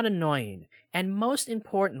 but it's not annoying. And most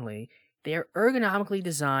importantly, they are ergonomically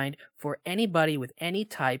designed for anybody with any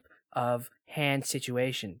type of hand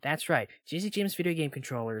situation. That's right. Jizzy Jim's video game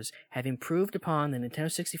controllers have improved upon the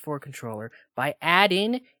Nintendo 64 controller by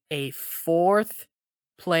adding a fourth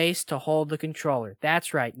place to hold the controller.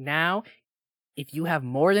 That's right. Now, if you have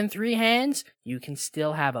more than 3 hands, you can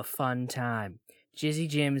still have a fun time. Jizzy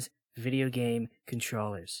Jim's video game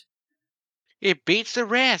controllers. It beats the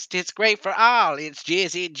rest. It's great for all. It's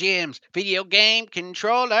Jizzy Jim's video game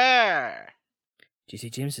controller.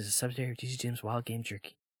 Jizzy Jim's is a subsidiary of Jizzy Jim's Wild Game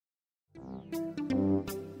Jerky.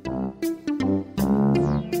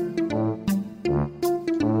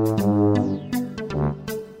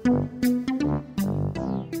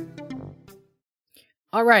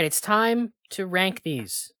 All right, it's time to rank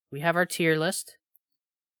these. We have our tier list.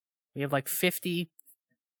 We have like 50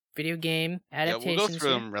 video game adaptations. Yeah, we'll go through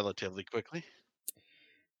them relatively quickly.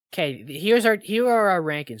 Okay, here are our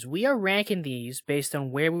rankings. We are ranking these based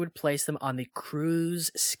on where we would place them on the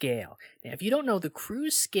Cruise scale. Now, if you don't know, the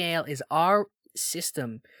Cruise scale is our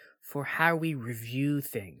system for how we review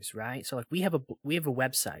things, right? So, like, we have a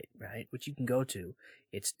website, right, which you can go to.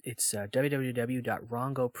 It's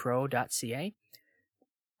www.rongopro.ca.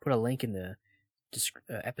 Put a link in the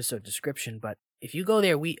episode description. But if you go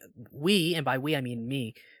there, we, and by we I mean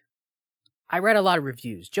me, I read a lot of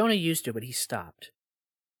reviews. Jonah used to, but he stopped.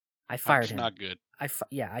 I fired him. Not good. I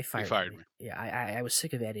fired fired him. me. Yeah, I was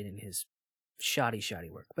sick of editing his shoddy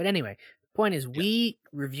work. But anyway, the point is, we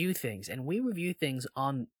review things, and we review things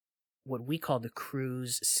on what we call the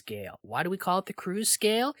Cruise scale. Why do we call it the Cruise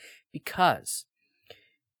scale? Because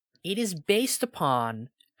it is based upon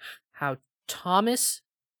how Thomas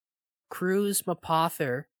Cruise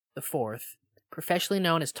Mapother IV, professionally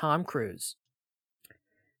known as Tom Cruise,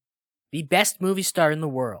 the best movie star in the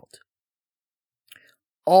world,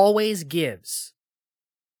 always gives,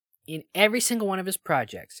 in every single one of his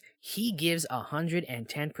projects, he gives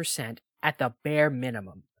 110% at the bare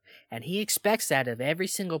minimum. And he expects that of every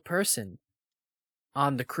single person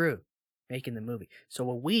on the crew making the movie. So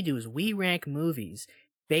what we do is we rank movies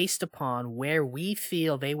based upon where we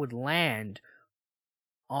feel they would land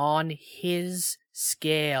on his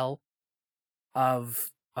scale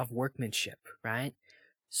of workmanship, right?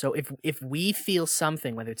 So if we feel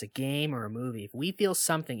something, whether it's a game or a movie, if we feel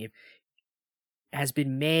something it has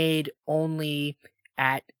been made only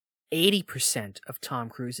at 80% of Tom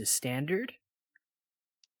Cruise's standard,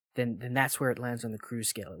 then that's where it lands on the Cruise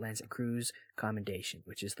scale. It lands at Cruise Commendation,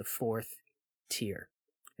 which is the 4th tier.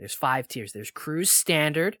 There's 5 tiers. There's Cruise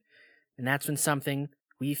Standard, and that's when something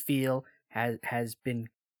we feel has been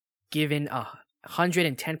given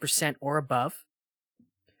 110% or above.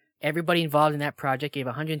 Everybody involved in that project gave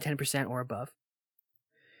 110% or above.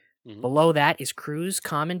 Mm-hmm. Below that is Cruise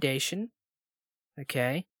Commendation,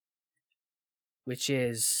 okay, which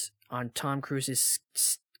is on Tom Cruise's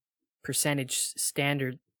percentage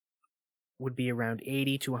standard would be around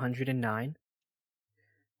 80 to 109.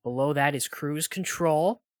 Below that is Cruise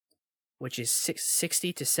Control, which is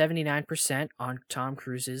 60 to 79% on Tom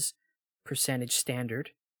Cruise's percentage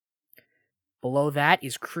standard. Below that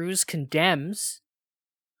is Cruise Condemns,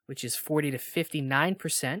 which is 40 to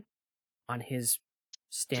 59% on his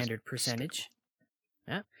standard percentage.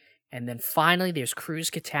 Yeah. And then finally, there's Cruise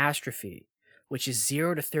Catastrophe, which is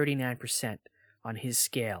 0 to 39% on his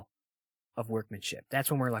scale of workmanship.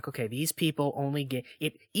 That's when we're like, okay, these people only get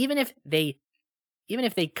it, even if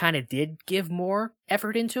they kind of did give more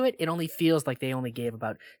effort into it, it only feels like they only gave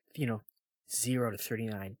about, 0 to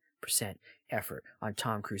 39% effort on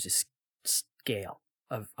Tom Cruise's scale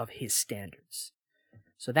of his standards.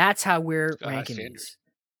 So that's how we're ranking these.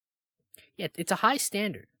 Yeah, it's a high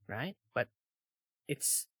standard, right? But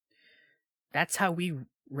that's how we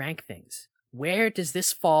rank things. Where does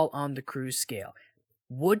this fall on the Cruise scale?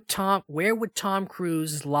 Where would Tom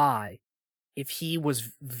Cruise lie if he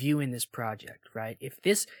was viewing this project, right?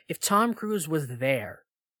 If Tom Cruise was there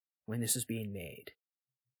when this was being made,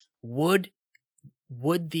 would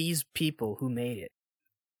these people who made it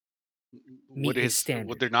meet his standard?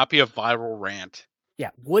 Would there not be a viral rant? Yeah,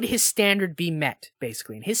 would his standard be met,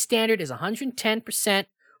 basically? And his standard is 110%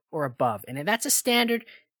 or above. And that's a standard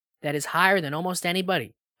that is higher than almost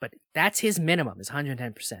anybody. But that's his minimum, is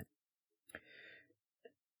 110%.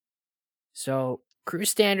 So, Cruise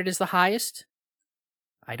standard is the highest.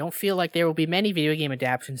 I don't feel like there will be many video game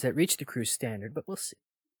adaptations that reach the Cruise standard, but we'll see.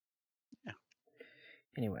 Yeah.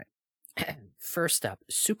 Anyway, first up,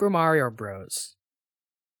 Super Mario Bros.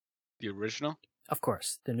 The original? Of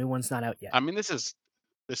course. The new one's not out yet. I mean, this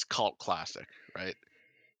cult classic, right?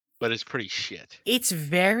 But it's pretty shit. It's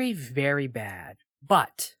very, very bad,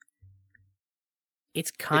 but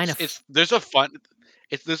it's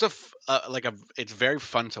very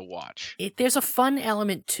fun to watch. There's a fun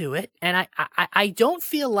element to it, and I don't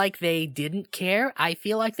feel like they didn't care. I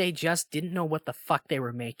feel like they just didn't know what the fuck they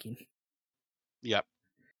were making. Yep.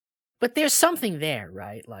 But there's something there,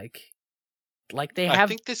 right? Like they have. I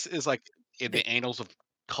think this is like in the annals of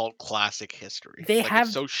cult classic history. They have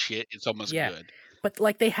it's so shit. It's almost good.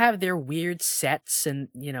 But they have their weird sets, and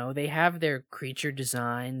they have their creature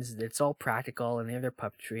designs. It's all practical, and they have their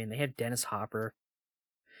puppetry, and they have Dennis Hopper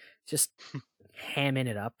just hamming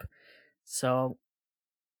it up. So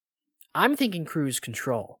I'm thinking Cruise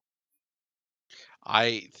Control.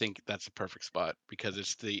 I think that's a perfect spot because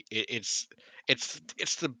it's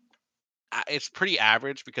pretty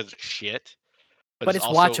average because it's shit, but it's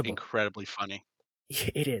also watchable. Incredibly funny.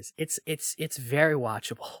 It is. It's very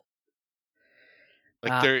watchable.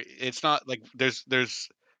 Like it's not like there's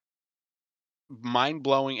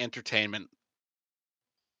mind-blowing entertainment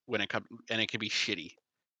when it comes, and it can be shitty,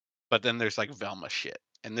 but then there's like Velma shit,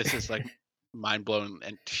 and this is like mind-blowing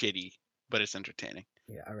and shitty, but it's entertaining.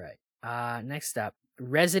 Yeah. All right. Next up,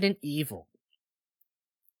 Resident Evil.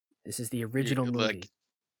 This is the original movie.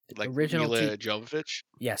 Like original Mila Jovovich?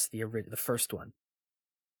 Yes, the first one.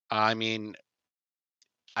 I mean,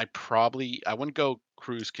 I wouldn't go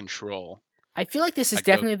Cruise Control. I feel like this is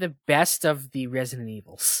definitely the best of the Resident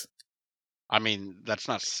Evils. I mean, that's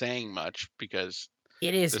not saying much because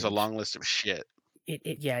it is. There's a long list of shit.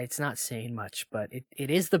 It's not saying much, but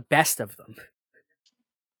it is the best of them.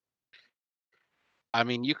 I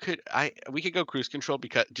mean, we could go Cruise Control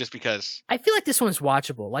because I feel like this one's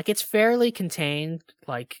watchable. Like it's fairly contained.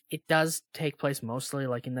 Like it does take place mostly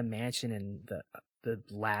like in the mansion and the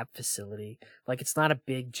lab facility. Like it's not a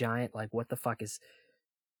big giant like what the fuck is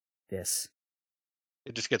this?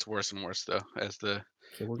 It just gets worse and worse though as then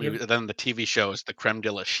the TV show is the creme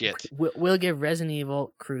de la shit. We'll give Resident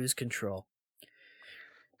Evil Cruise Control.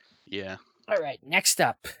 Yeah. All right. Next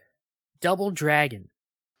up, Double Dragon.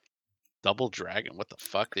 Double Dragon? What the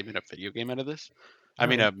fuck? They made a video game out of this? I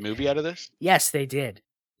mean, a movie out of this? Yes, they did.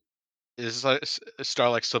 Is this like a star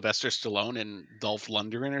like Sylvester Stallone and Dolph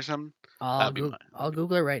Lundgren or something? I'll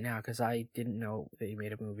Google it right now because I didn't know they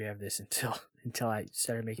made a movie out of this until I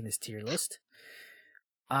started making this tier list.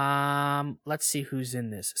 Let's see who's in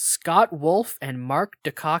this. Scott Wolf and Mark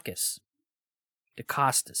Dacascos.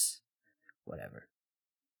 Whatever.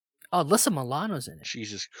 Oh, Alyssa Milano's in it.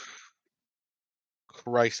 Jesus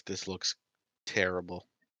Christ, this looks terrible.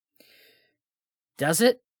 Does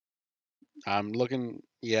it? I'm looking.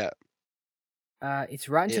 Yeah. It's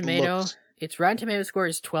Rotten Tomato. Its Rotten Tomato score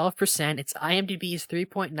is 12%. Its IMDb is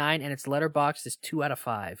 3.9, and its Letterboxd is 2 out of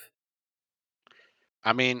 5.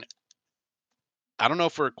 I mean, I don't know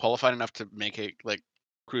if we're qualified enough to make it like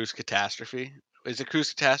Cruise Catastrophe. Is it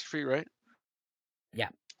Cruise Catastrophe, right? Yeah.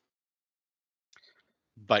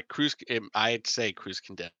 But I'd say Cruise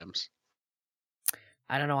Condemns.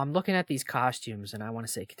 I don't know. I'm looking at these costumes, and I want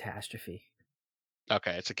to say Catastrophe.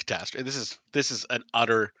 Okay, it's a catastrophe. This is an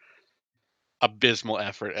utter abysmal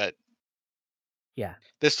effort at. Yeah.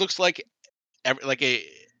 This looks like a.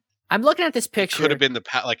 I'm looking at this picture. Could have been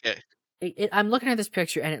I'm looking at this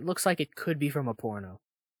picture, and it looks like it could be from a porno.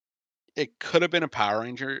 It could have been a Power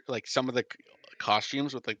Ranger. Like some of the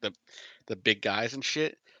costumes with like the big guys and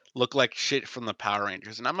shit look like shit from the Power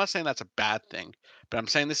Rangers. And I'm not saying that's a bad thing, but I'm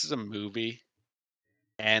saying this is a movie,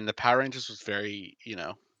 and the Power Rangers was very,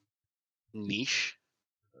 niche,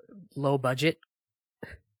 low budget.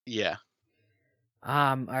 Yeah.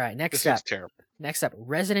 All right. Next this up. Is terrible. Next up,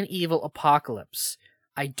 Resident Evil Apocalypse.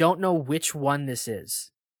 I don't know which one this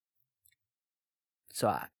is. So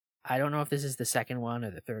I don't know if this is the second one or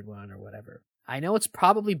the third one or whatever. I know it's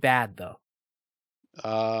probably bad though.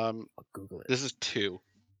 I'll Google it. This is 2.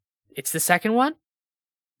 It's the second one?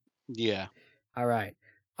 Yeah. All right.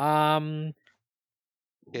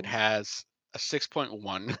 It has a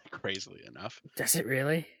 6.1, crazily enough. Does it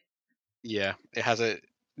really? Yeah. It has a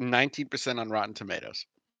 19% on Rotten Tomatoes.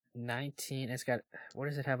 19. It's got. What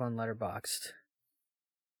does it have on Letterboxd?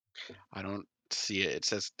 I don't see it. It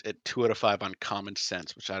says 2 out of 5 on Common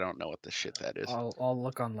Sense, which I don't know what the shit that is. I'll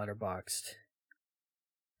look on Letterboxd.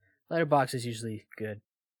 Letterboxd is usually good.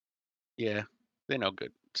 Yeah, they know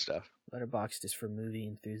good stuff. Letterboxd is for movie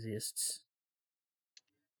enthusiasts.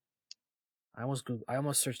 I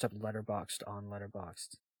almost searched up Letterboxd on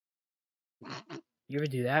Letterboxd. You ever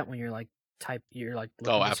do that when you're like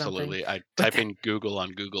oh, absolutely. I type in Google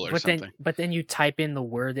on Google or something. But then you type in the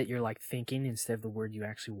word that you're like thinking instead of the word you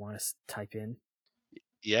actually want to type in.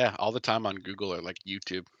 Yeah, all the time on Google or like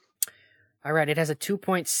YouTube. All right, it has a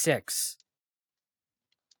 2.6.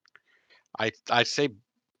 I'd say,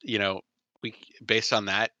 based on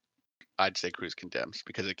that, I'd say Cruise Condemns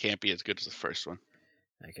because it can't be as good as the first one.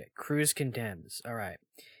 Okay, Cruise Condemns. All right.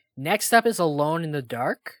 Next up is Alone in the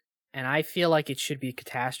Dark. And I feel like it should be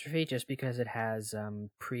Catastrophe just because it has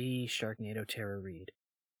pre-Sharknado Tara Reid.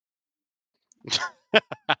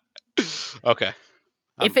 Okay.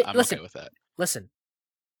 I'm okay with that. Listen.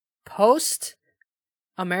 Post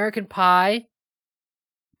American Pie,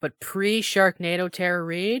 but pre-Sharknado Tara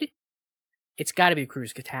Reid, it's got to be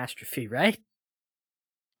Cruise Catastrophe, right?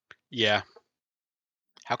 Yeah.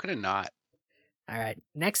 How could it not? All right.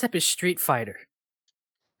 Next up is Street Fighter.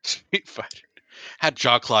 Street Fighter. Had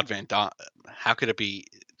Jean-Claude Van Damme. How could it be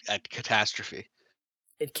a Catastrophe?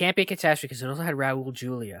 It can't be a Catastrophe because it also had Raul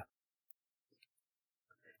Julia.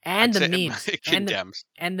 And the memes.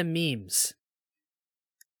 And the memes.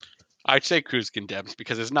 I'd say Cruise Condemns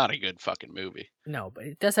because it's not a good fucking movie. No, but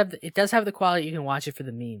it does have the quality you can watch it for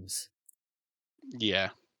the memes.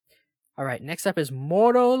 Yeah. All right, next up is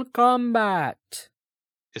Mortal Kombat.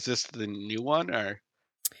 Is this the new one or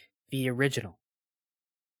the original?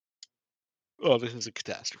 Oh, this is a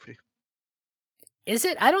Catastrophe. Is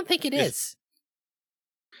it? I don't think it is.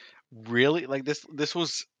 Really? Like this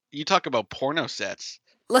was, you talk about porno sets.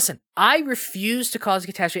 Listen, I refuse to call this a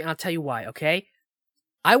Catastrophe, and I'll tell you why, okay?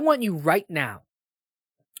 I want you right now,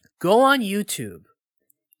 go on YouTube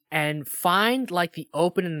and find like the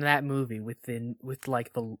opening of that movie with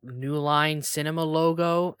like the New Line Cinema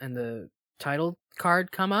logo and the title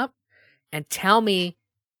card come up and tell me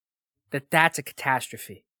that that's a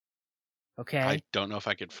Catastrophe. Okay. I don't know if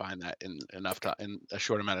I could find that in enough time in a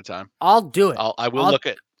short amount of time. I'll do it.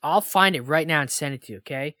 I'll find it right now and send it to you,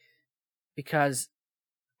 okay? Because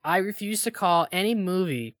I refuse to call any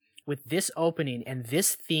movie with this opening and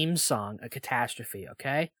this theme song a Catastrophe,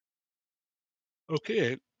 okay?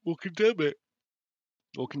 Okay, we'll condemn it.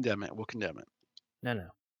 We'll condemn it. No.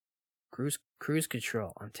 Cruise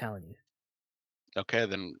Control, I'm telling you. Okay,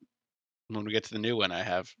 then when we get to the new one,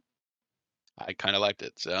 I kind of liked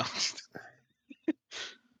it, so.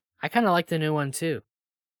 I kind of like the new one too.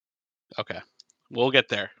 Okay, we'll get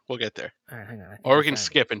there. All right, hang on. Or we can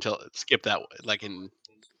skip that, like in,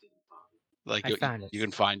 like you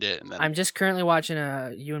can find it, and then. I'm just currently watching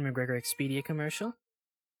a Ewan McGregor Expedia commercial.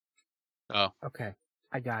 Oh. Okay.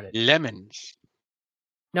 I got it. Lemons.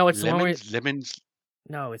 No, it's lemons, the one where lemons.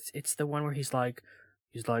 No, it's the one where he's like,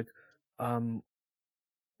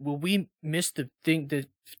 will we miss the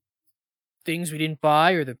things we didn't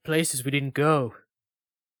buy or the places we didn't go?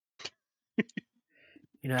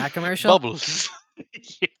 You know that commercial? Bubbles.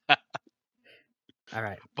 Yeah. All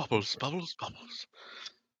right. Bubbles, bubbles, bubbles.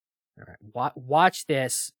 All right. Watch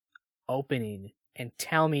this opening and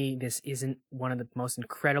tell me this isn't one of the most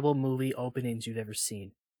incredible movie openings you've ever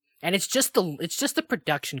seen. And it's just the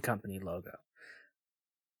production company logo.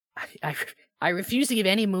 I refuse to give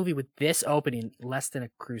any movie with this opening less than a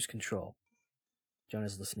Cruise Control.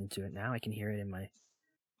 Jonah's listening to it now. I can hear it in my...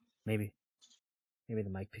 Maybe the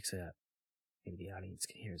mic picks it up. Maybe the audience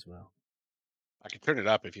can hear as well. I can turn it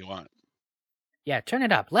up if you want. Yeah, turn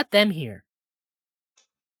it up. Let them hear.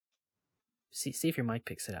 See if your mic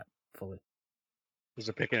picks it up fully. Is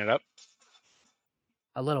it picking it up?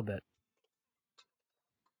 A little bit.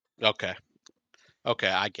 Okay,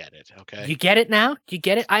 I get it. Okay. You get it now? You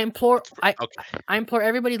get it? I implore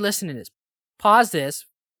everybody listening to this. Pause this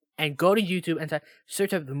and go to YouTube and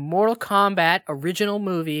search up the Mortal Kombat original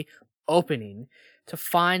movie opening to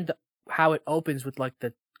find how it opens with like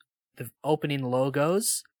the opening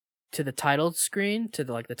logos to the title screen, to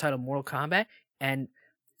the title Mortal Kombat. And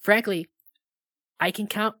frankly, I can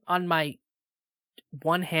count on my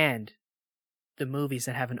one hand the movies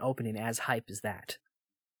that have an opening as hype as that.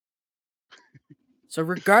 So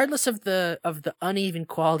regardless of the uneven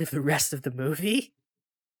quality of the rest of the movie,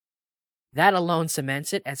 that alone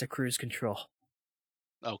cements it as a Cruise Control.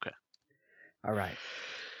 Okay. All right.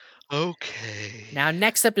 Okay. Now,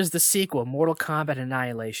 next up is the sequel, Mortal Kombat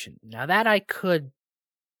Annihilation. Now that I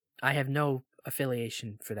have no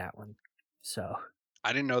affiliation for that one, so.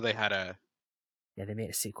 I didn't know they had a... Yeah, they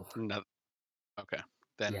made a sequel. No. Okay.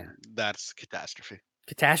 Then that's Catastrophe.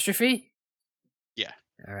 Catastrophe? Yeah.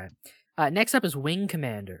 All right. Next up is Wing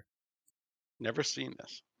Commander. Never seen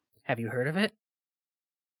this. Have you heard of it?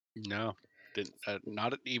 No. Didn't.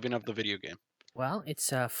 Not even of the video game. Well,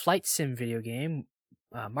 it's a flight sim video game.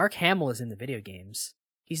 Mark Hamill is in the video games.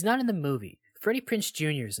 He's not in the movie. Freddie Prinze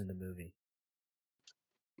Jr. is in the movie.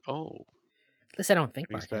 Oh. At least I don't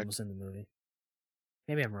think Mark Hamill's in the movie.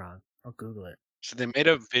 Maybe I'm wrong. I'll Google it. So they made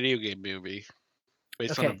a video game movie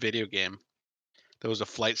based on a video game that was a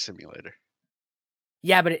flight simulator.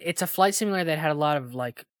 Yeah, but it's a flight simulator that had a lot of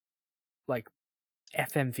like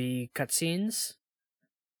FMV cutscenes,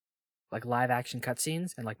 like live action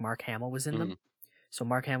cutscenes, and like Mark Hamill was in them. So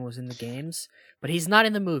Mark Hamill was in the games, but he's not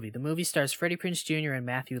in the movie. The movie stars Freddie Prinze Jr. and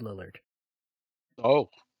Matthew Lillard. Oh,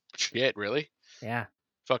 shit! Really? Yeah.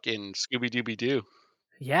 Fucking Scooby-Dooby-Doo.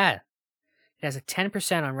 Yeah. It has a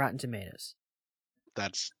 10% on Rotten Tomatoes.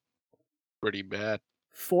 That's pretty bad.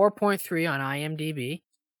 4.3 on IMDb.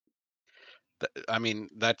 I mean,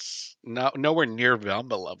 that's nowhere near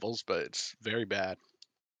Velma levels, but it's very bad.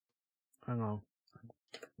 I don't know. I'm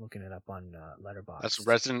looking it up on Letterboxd. That's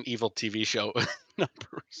Resident Evil TV show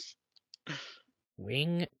numbers.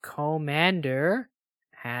 Wing Commander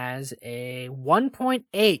has a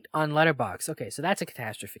 1.8 on Letterboxd. Okay, so that's a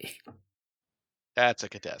catastrophe. That's a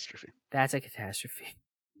catastrophe. That's a catastrophe.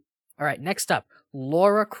 All right, next up,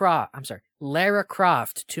 Lara Croft,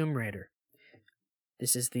 Tomb Raider.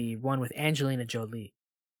 This is the one with Angelina Jolie.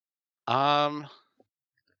 I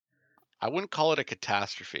wouldn't call it a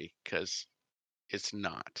catastrophe because it's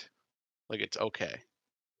not. Like, it's okay.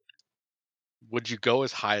 Would you go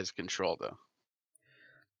as high as Control though?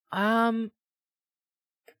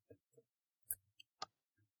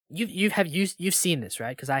 You've seen this,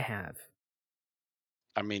 right? Because I have.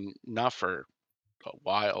 I mean, not for a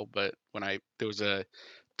while, but there was a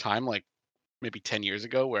time like maybe 10 years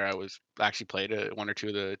ago where I was actually played one or two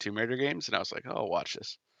of the Tomb Raider games, and I was like, oh, I'll watch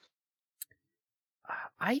this.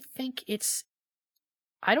 I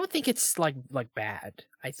don't think it's like bad.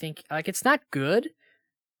 I think like it's not good,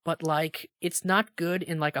 but like it's not good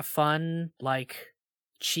in like a fun, like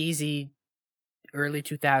cheesy early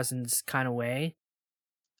 2000s kind of way.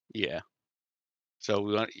 Yeah.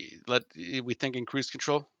 So we thinking Cruise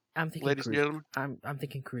Control? I'm thinking ladies and gentlemen. I'm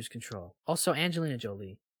thinking Cruise Control. Also Angelina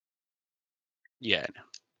Jolie. Yeah.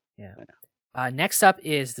 Yeah. Next up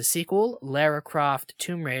is the sequel, Lara Croft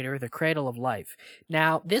Tomb Raider, The Cradle of Life.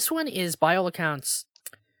 Now, this one is, by all accounts,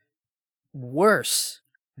 worse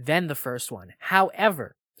than the first one.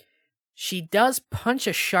 However, she does punch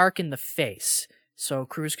a shark in the face, so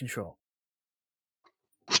Cruise Control.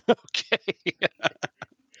 Okay.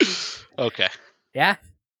 Okay. Yeah?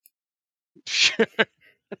 Sure.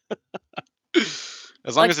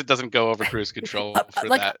 As long as it doesn't go over Cruise Control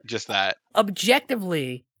for just that.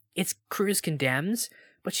 Objectively, it's Cruise condemns,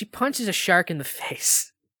 but she punches a shark in the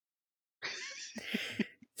face.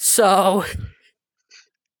 So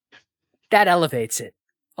that elevates it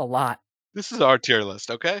a lot. This is our tier list,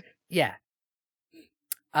 okay? Yeah.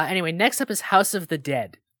 Anyway, next up is House of the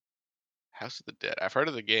Dead. House of the Dead. I've heard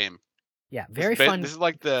of the game. Yeah, very fun. This is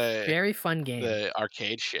like the very fun game. The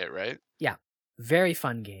arcade shit, right? Yeah, very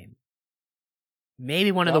fun game.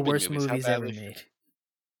 Maybe one of the worst movies ever made.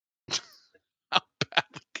 How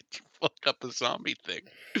badly could you fuck up a zombie thing?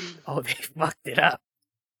 Oh, they fucked it up.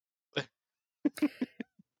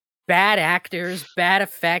 Bad actors, bad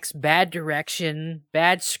effects, bad direction,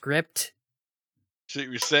 bad script. So what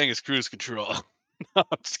you're saying is Cruise Control. No,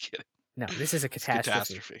 I'm just kidding. No, this is a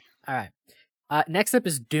catastrophe. All right. Next up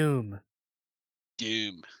is Doom.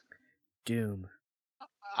 Doom.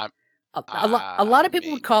 A lot of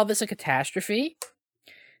people would call this a catastrophe,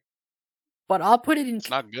 but I'll put it in. It's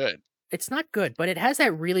not good. It's not good, but it has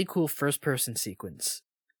that really cool first-person sequence.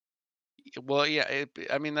 Well, yeah.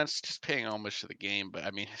 I mean, that's just paying homage to the game, but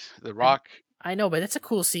I mean, The Rock. I know, but it's a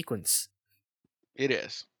cool sequence. It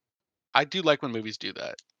is. I do like when movies do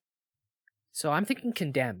that. So I'm thinking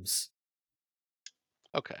Condemns.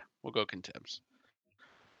 Okay, we'll go Condemns.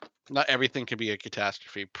 Not everything can be a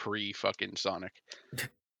catastrophe pre-fucking Sonic.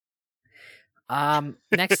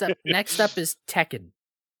 Next up is Tekken.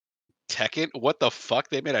 Tekken? What the fuck?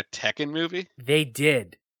 They made a Tekken movie? They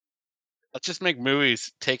did. Let's just make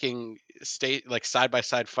movies taking side by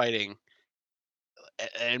side fighting,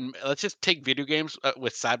 and let's just take video games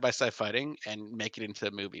with side by side fighting and make it into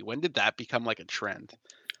a movie. When did that become like a trend?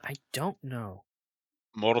 I don't know.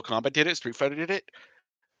 Mortal Kombat did it. Street Fighter did it.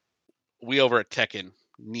 We over at Tekken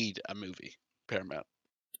need a movie. Paramount.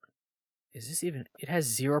 Is this even? It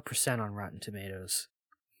has 0% on Rotten Tomatoes.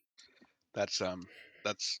 That's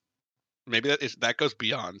maybe that goes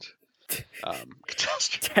beyond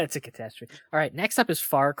catastrophe. That's a catastrophe. All right, next up is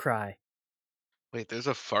Far Cry. Wait, there's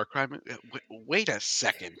a Far Cry movie? Wait a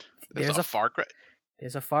second. There's a Far Cry.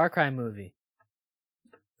 There's a Far Cry movie.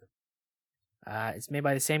 It's made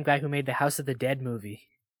by the same guy who made the House of the Dead movie.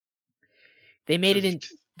 They made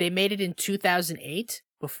it in 2008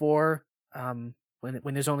 before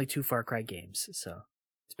when there's only 2 Far Cry games. So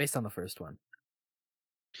it's based on the first one.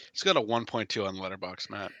 It's got a 1.2 on Letterboxd,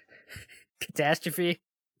 Matt. Catastrophe.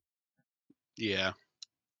 Yeah.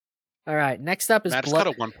 All right. Next up is Matt's got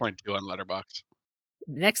a 1.2 on Letterboxd.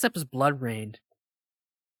 Next up is Blood Rain.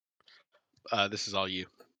 This is all you.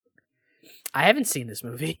 I haven't seen this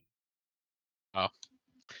movie. Oh.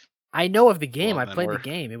 I know of the game. I played the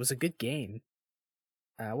game. It was a good game.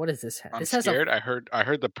 What does this have? I'm scared. I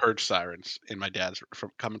heard the Purge sirens in my dad's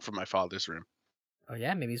coming from my father's room. Oh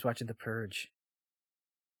yeah, maybe he's watching The Purge.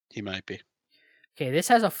 He might be. Okay, this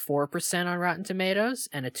has a 4% on Rotten Tomatoes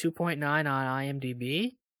and a 2.9 on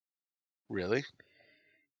IMDb. Really?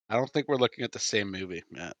 I don't think we're looking at the same movie,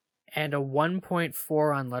 Matt. And a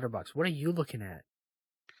 1.4 on Letterboxd. What are you looking at?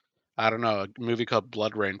 I don't know. A movie called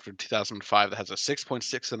Blood Rain from 2005 that has a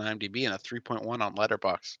 6.6 on IMDb and a 3.1 on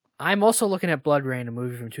Letterboxd. I'm also looking at Blood Rain, a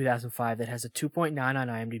movie from 2005 that has a 2.9 on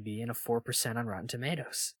IMDb and a 4% on Rotten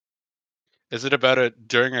Tomatoes. Is it about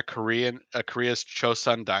during Korea's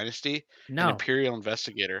Chosun dynasty? No. An imperial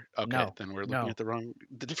investigator. Okay, no. Then we're looking at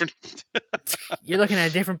the different. You're looking at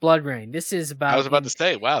a different Blood Rain. This is about. I was about to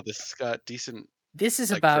say, wow, this has got decent. This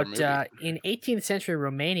is about in 18th century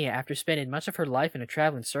Romania. After spending much of her life in a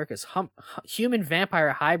traveling circus, human vampire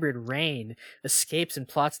hybrid Rain escapes and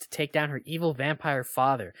plots to take down her evil vampire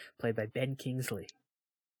father, played by Ben Kingsley.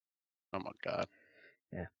 Oh my god.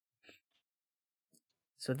 Yeah.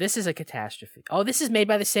 So this is a catastrophe. Oh, this is made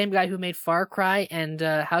by the same guy who made Far Cry and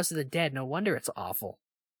House of the Dead. No wonder it's awful.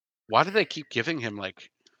 Why do they keep giving him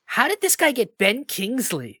How did this guy get Ben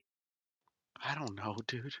Kingsley? I don't know,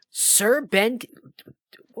 dude. Sir Ben.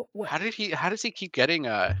 What? How does he keep getting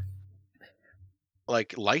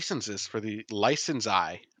licenses for the license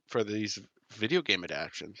for these video game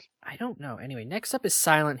adaptations? I don't know. Anyway, next up is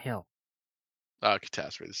Silent Hill. Oh,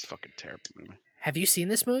 catastrophe! This is a fucking terrible movie. Have you seen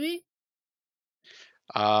this movie?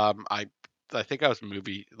 I think I was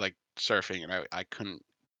movie surfing and I couldn't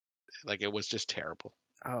it was just terrible.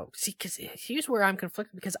 Oh, see, because here's where I'm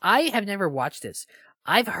conflicted because I have never watched this.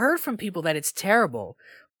 I've heard from people that it's terrible,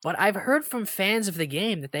 but I've heard from fans of the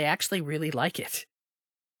game that they actually really like it.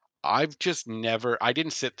 I've just never. I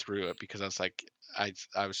didn't sit through it because I was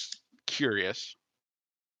I was curious,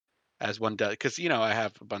 as one does, because I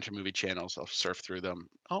have a bunch of movie channels. I'll surf through them.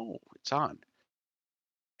 Oh, it's on.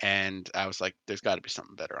 And I was like, there's got to be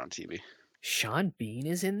something better on TV. Sean Bean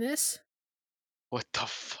is in this? What the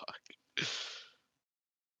fuck?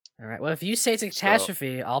 All right. Well, if you say it's a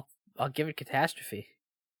catastrophe, I'll give it catastrophe.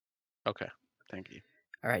 Okay. Thank you.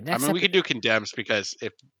 All right, I next mean, up. we could do condemns because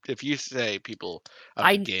if you say people of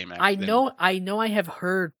the game, then I know I have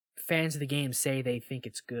heard fans of the game say they think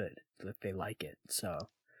it's good, that they like it. So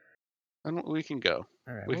we can go.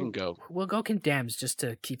 all right, We can go. We'll go condemns just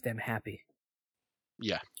to keep them happy.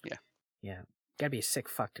 Yeah. Gotta be a sick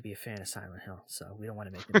fuck to be a fan of Silent Hill, so we don't want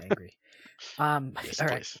to make them angry. Yes, all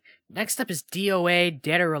right. Next up is DOA,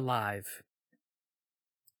 Dead or Alive.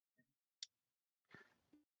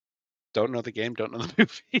 Don't know the game, don't know the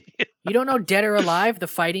movie. You don't know Dead or Alive, the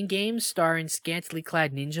fighting game starring scantily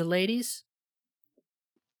clad ninja ladies?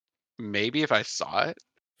 Maybe if I saw it,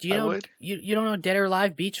 Do you know? would. You don't know Dead or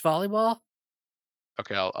Alive beach volleyball?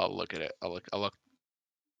 Okay, I'll look at it. I'll look.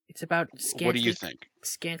 It's about What do you think?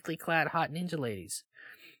 Scantily clad hot ninja ladies.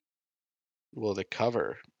 Well, the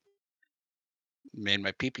cover made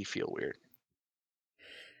my pee-pee feel weird.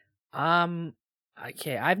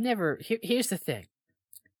 Okay, I've never. Here's the thing.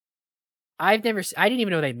 I didn't even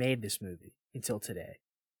know they made this movie until today.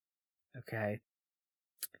 Okay.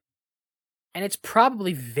 And it's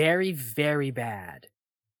probably very, very bad.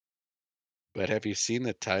 But have you seen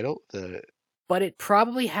the title? But it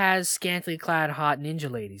probably has scantily clad hot ninja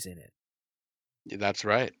ladies in it. That's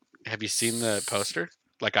right. Have you seen the poster?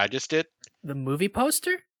 Like I just did? The movie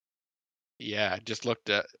poster? Yeah, I just looked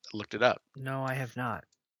it up. No, I have not.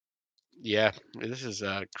 Yeah, this is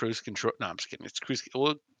Cruise Control. No, I'm just kidding. It's Cruise.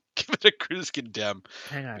 We'll give it a Cruise Condemn.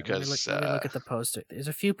 Hang on, because let me look at the poster. There's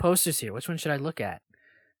a few posters here. Which one should I look at?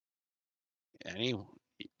 Any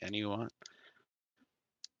you want.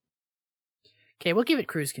 Okay, we'll give it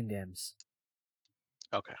Cruise Condemns.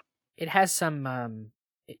 Okay. It has some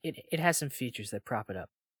it has some features that prop it up.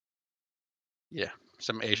 Yeah,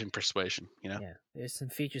 some Asian persuasion, Yeah, there's some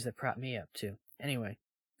features that prop me up too. Anyway,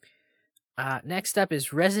 next up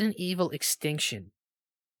is Resident Evil Extinction.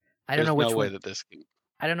 I don't know which one.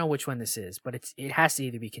 I don't know which one this is, but it has to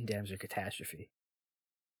either be Condemns or Catastrophe.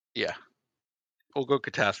 Yeah, we'll go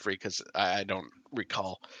Catastrophe because I don't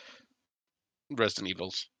recall Resident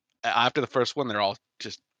Evils. After the first one, they're all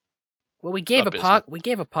just. Well, we gave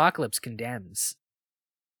Apocalypse Condemns.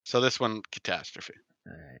 So this one, Catastrophe.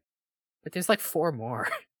 All right, but there's like 4 more.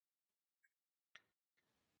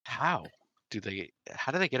 How do they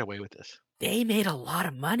get away with this? They made a lot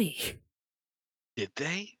of money. Did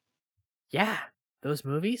they? Yeah, those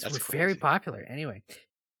movies That's were crazy. very popular. Anyway,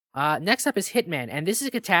 next up is Hitman, and this is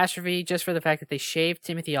a catastrophe just for the fact that they shaved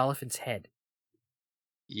Timothy Olyphant's head.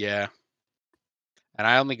 Yeah. And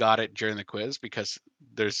I only got it during the quiz because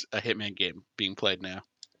there's a Hitman game being played now.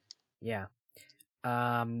 Yeah.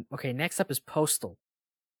 Okay, next up is Postal.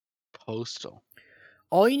 Postal.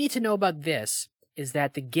 All you need to know about this is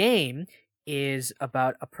that the game is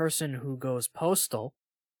about a person who goes postal.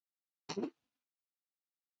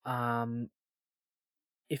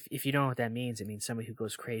 If you don't know what that means, it means somebody who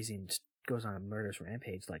goes crazy and just goes on a murderous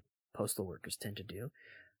rampage like postal workers tend to do.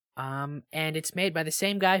 And it's made by the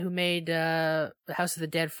same guy who made the House of the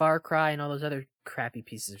Dead, Far Cry, and all those other crappy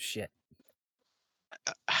pieces of shit.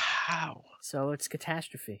 How? So it's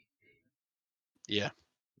Catastrophe. Yeah.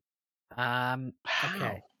 How?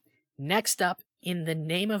 Okay. Next up, In the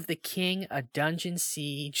Name of the King, a Dungeon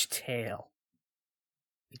Siege Tale.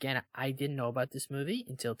 Again, I didn't know about this movie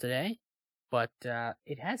until today, but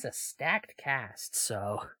it has a stacked cast,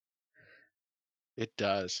 so... It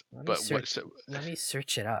does. Let me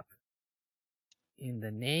search it up. In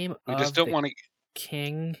the Name of the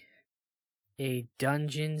King, a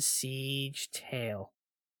Dungeon Siege Tale.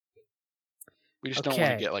 We just don't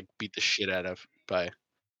want to get beat the shit out of by...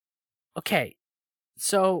 Okay,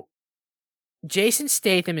 so Jason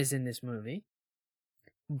Statham is in this movie.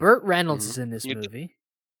 Burt Reynolds is in this movie.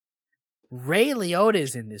 Ray Liotta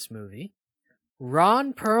is in this movie.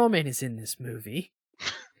 Ron Perlman is in this movie.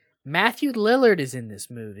 Matthew Lillard is in this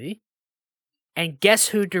movie. And guess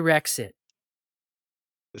who directs it?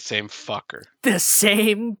 The same fucker. The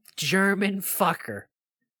same German fucker.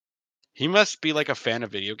 He must be a fan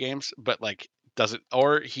of video games, but doesn't,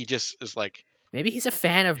 or he just is maybe he's a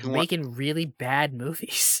fan of making really bad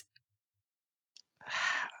movies.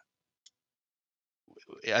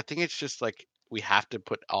 I think it's just we have to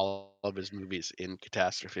put all of his movies in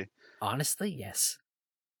Catastrophe. Honestly, yes.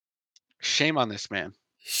 Shame on this man.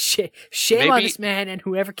 Shame on this man and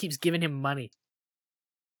whoever keeps giving him money.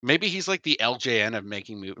 Maybe he's like the LJN of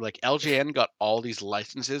making movies. LJN got all these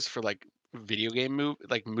licenses for video game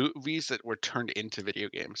movies that were turned into video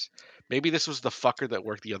games. Maybe this was the fucker that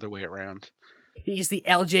worked the other way around. He's the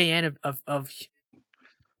LJN of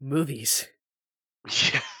movies.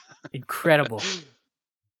 Yeah. Incredible.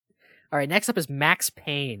 All right, next up is Max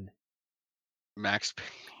Payne. Max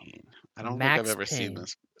Payne. I don't think I've ever seen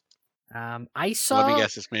this. I saw. Let me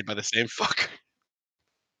guess, it's made by the same fucker.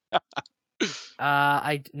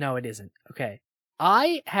 No, it isn't. Okay,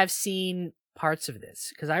 I have seen parts of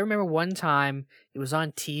this because I remember one time it was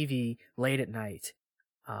on TV late at night,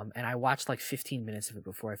 and I watched like 15 minutes of it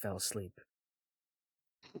before I fell asleep.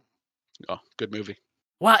 Oh, good movie.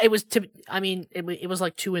 Well, it was it was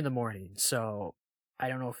like 2 a.m, so I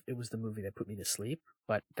don't know if it was the movie that put me to sleep,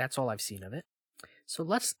 but that's all I've seen of it. So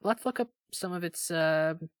let's look up some of its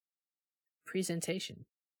presentation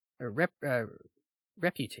or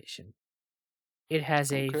reputation. It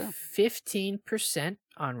has a 15%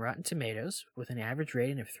 on Rotten Tomatoes with an average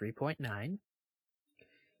rating of 3.9.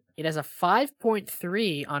 It has a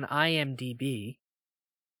 5.3 on IMDb.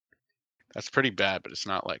 That's pretty bad, but it's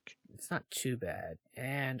not too bad.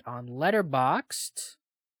 And on Letterboxd,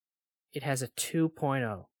 it has a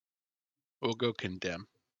 2.0. We'll go Condemn.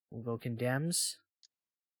 We'll go Condemns.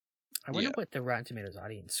 I wonder what the Rotten Tomatoes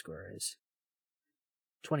audience score is.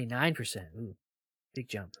 29%. Ooh, big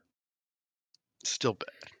jump. Still bad.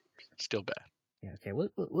 Yeah, okay.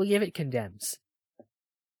 We'll give it Condemns.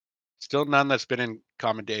 Still none that's been in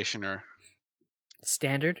commendation or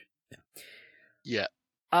standard. Yeah.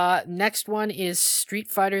 Next one is Street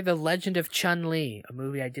Fighter: The Legend of Chun-Li, a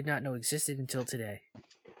movie I did not know existed until today.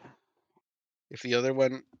 If the other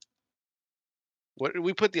one, what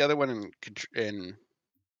we put the other one in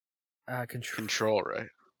Control, right?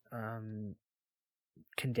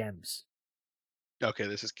 Condemns. Okay,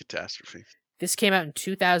 this is Catastrophe. This came out in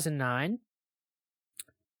 2009.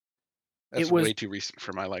 That's way too recent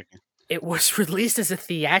for my liking. It was released as a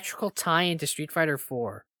theatrical tie-in to Street Fighter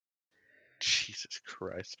 4. Jesus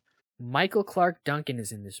Christ. Michael Clark Duncan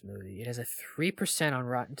is in this movie. It has a 3% on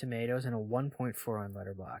Rotten Tomatoes and a 1.4 on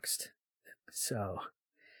Letterboxd. So,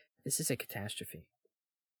 this is a catastrophe.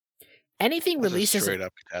 Anything released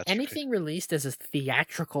as a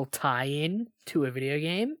theatrical tie-in to a video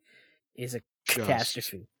game is a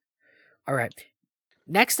catastrophe. All right.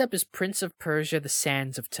 Next up is Prince of Persia: The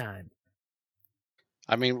Sands of Time.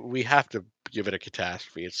 I mean, we have to give it a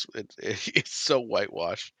catastrophe. It's so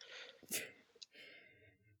whitewashed.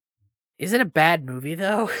 Is it a bad movie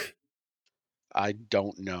though? I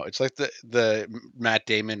don't know. It's like the Matt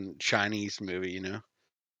Damon Chinese movie, The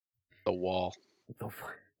Wall.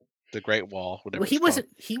 The Great Wall. Well,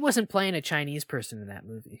 he wasn't playing a Chinese person in that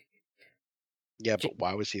movie. Yeah, but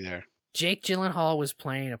why was he there? Jake Gyllenhaal was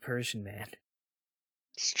playing a Persian man.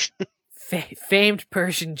 Famed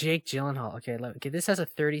Persian Jake Gyllenhaal. Okay, this has a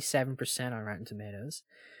 37% on Rotten Tomatoes,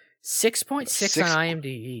 6.6 on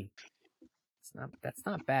IMDb. That's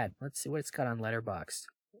not bad. Let's see what it's got on Letterboxd.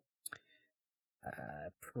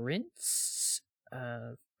 Prince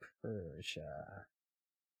of Persia.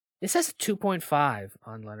 This has a 2.5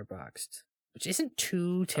 on Letterboxd, which isn't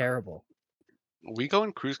too terrible. Are we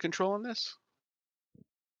going cruise control on this?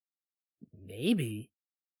 Maybe.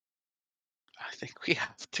 I think we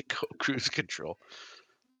have to go cruise control.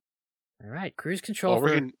 All right, cruise control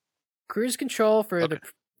for the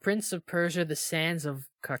Prince of Persia: The Sands of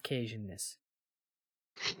Caucasianness.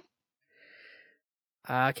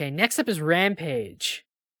 Okay, next up is Rampage,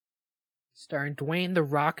 starring Dwayne "The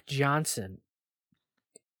Rock" Johnson.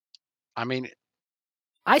 I mean,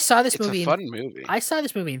 I saw this movie. It's a fun movie. I saw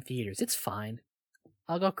this movie in theaters. It's fine.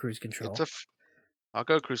 I'll go cruise control. I'll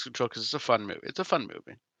go cruise control because it's a fun movie. It's a fun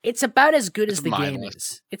movie. It's about as good as the game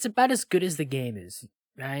is. It's about as good as the game is,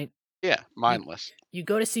 right? Yeah, mindless. You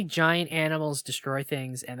go to see giant animals destroy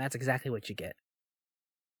things, and that's exactly what you get.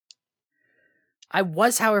 I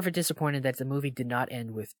was, however, disappointed that the movie did not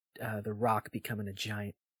end with The Rock becoming a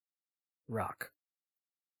giant rock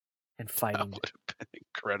and fighting. That would have been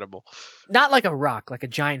incredible. Not like a rock, like a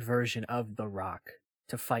giant version of The Rock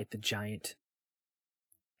to fight the giant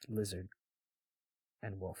lizard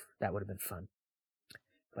and wolf. That would have been fun.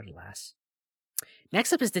 But alas.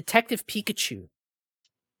 Next up is Detective Pikachu.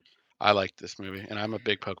 I liked this movie, and I'm a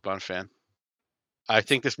big Pokemon fan. I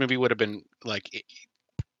think this movie would have been like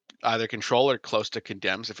either Control or close to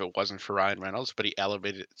Condemns if it wasn't for Ryan Reynolds, but he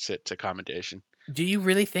elevated it to Commendation. Do you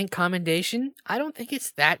really think Commendation? I don't think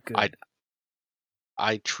it's that good.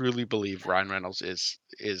 I truly believe Ryan Reynolds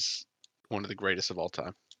is one of the greatest of all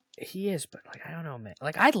time. He is, but I don't know, man.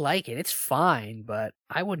 I'd like it. It's fine, but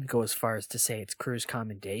I wouldn't go as far as to say it's Cruise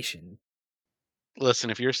Commendation. Listen,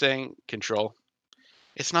 if you're saying Control,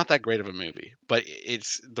 it's not that great of a movie, but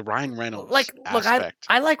it's the Ryan Reynolds aspect.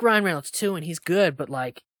 I like Ryan Reynolds too, and he's good, but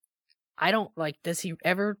I don't does he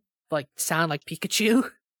ever sound like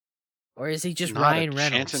Pikachu? Or is he just not Ryan a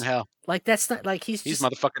Reynolds? Chance in hell. That's not he's just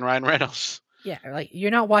motherfucking Ryan Reynolds. Yeah,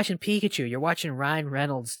 you're not watching Pikachu. You're watching Ryan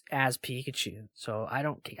Reynolds as Pikachu. So I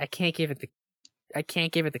can't give it I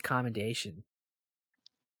can't give it the commendation.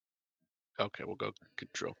 Okay, we'll go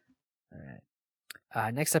Control. All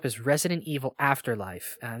right. Next up is Resident Evil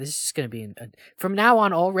Afterlife. This is just going to be from now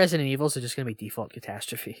on. All Resident Evils are just going to be default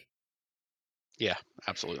Catastrophe. Yeah,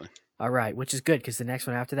 absolutely. All right, which is good because the next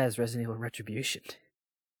one after that is Resident Evil Retribution.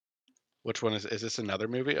 Which one is this? Another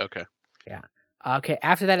movie? Okay. Yeah. Okay.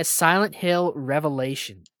 After that is Silent Hill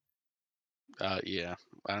Revelation. Yeah.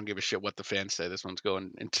 I don't give a shit what the fans say. This one's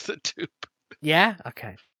going into the tube. Yeah.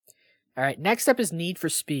 Okay. All right. Next up is Need for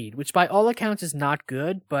Speed, which by all accounts is not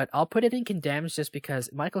good, but I'll put it in Condemns just because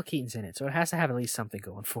Michael Keaton's in it, so it has to have at least something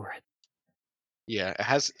going for it. Yeah, it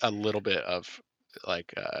has a little bit of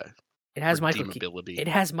like it has Michael Keaton. It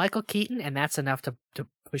has Michael Keaton, and that's enough to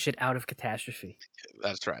push it out of Catastrophe.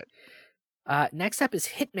 That's right. Next up is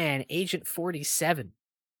Hitman Agent 47.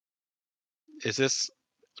 Is this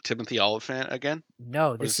Timothy Olyphant again?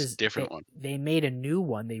 No, this is a different one. They made a new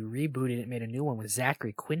one. They rebooted it and made a new one with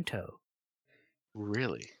Zachary Quinto.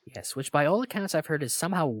 Really? Yes, which by all accounts I've heard is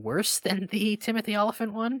somehow worse than the Timothy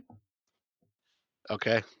Olyphant one.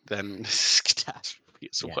 Okay, then this is Catastrophe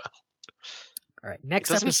as well. All right, next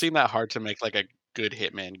up doesn't seem that hard to make like a good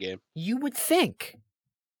Hitman game. You would think.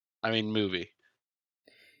 I mean, movie.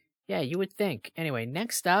 Yeah, you would think. Anyway,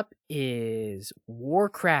 next up is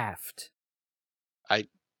Warcraft. I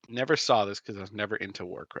never saw this because I was never into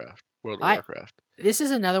Warcraft. World of Warcraft. This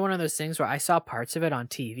is another one of those things where I saw parts of it on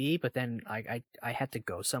TV, but then I had to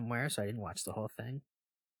go somewhere, so I didn't watch the whole thing.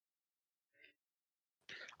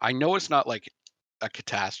 I know it's not like a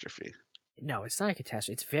Catastrophe. No, it's not a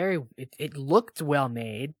Catastrophe. It's very. It looked well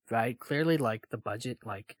made, right? Clearly, like the budget,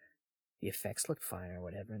 like the effects looked fine or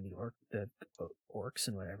whatever, and the orcs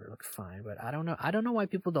and whatever looked fine. But I don't know. I don't know why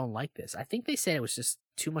people don't like this. I think they said it was just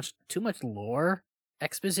too much lore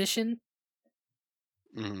exposition.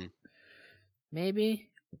 Mm-hmm. Maybe.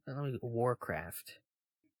 Warcraft.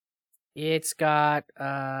 It's got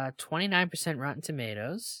 29% Rotten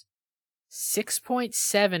Tomatoes,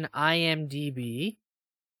 6.7 IMDb.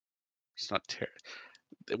 It's not terrible.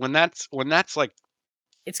 When that's like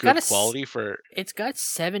it's good got quality for. It's got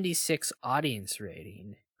 76 audience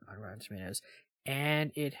rating on Rotten Tomatoes,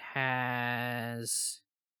 and it has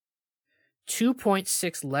 2.6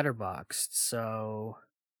 Letterboxd. So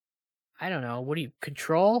I don't know. What do you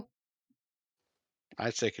Control?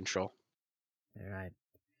 I'd say Control. All right.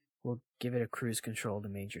 We'll give it a cruise control to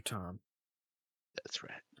Major Tom. That's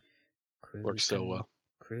right. Works so well.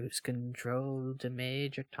 Cruise control to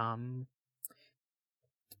Major Tom.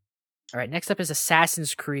 All right. Next up is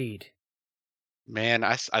Assassin's Creed. Man,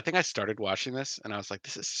 I think I started watching this and I was like,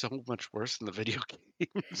 this is so much worse than the video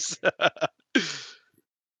games.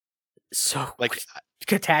 So, like,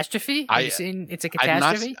 Catastrophe? Are you saying it's a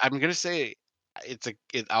catastrophe? I'm gonna say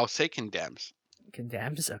I'll say Condemns.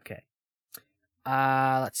 Condemns? Okay.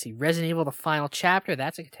 Let's see. Resident Evil: The Final Chapter.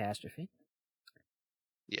 That's a catastrophe.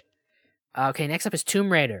 Yeah. Okay. Next up is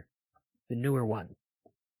Tomb Raider, the newer one.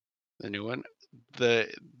 The new one.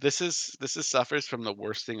 This suffers from the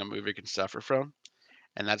worst thing a movie can suffer from,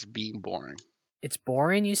 and that's being boring. It's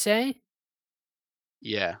boring, you say?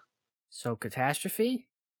 Yeah. So catastrophe?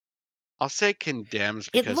 I'll say Condemns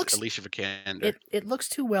because Alicia Vikander. It looks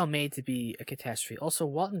too well made to be a catastrophe. Also,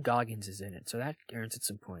 Walton Goggins is in it, so that earns it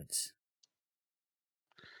some points.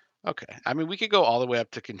 Okay. I mean, we could go all the way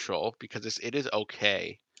up to Control because it is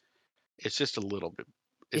okay. It's just a little bit.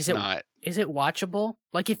 Is it watchable?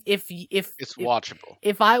 Like if it's watchable.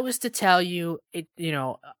 If I was to tell you it,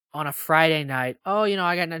 on a Friday night,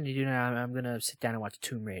 I got nothing to do now. I'm gonna sit down and watch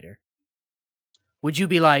Tomb Raider. Would you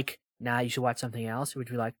be like, nah, you should watch something else? Or would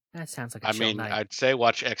you be like, that sounds like a chill night? I'd say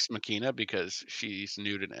watch Ex Machina because she's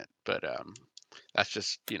nude in it, but that's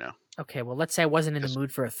just Okay, well, let's say I wasn't in the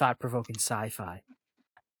mood for a thought-provoking sci-fi.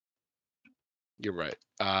 You're right.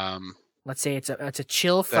 Let's say it's a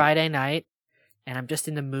chill Friday night, and I'm just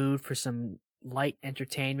in the mood for some light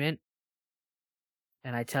entertainment,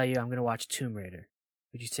 and I tell you I'm going to watch Tomb Raider.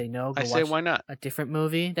 Would you say no? I say why not? A different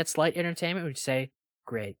movie that's light entertainment? Would you say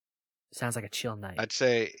great? Sounds like a chill night. I'd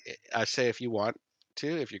say if you want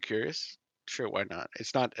to, if you're curious, sure, why not?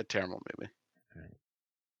 It's not a terrible movie. All right.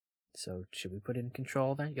 So should we put it in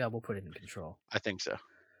Control then? Yeah, we'll put it in Control. I think so.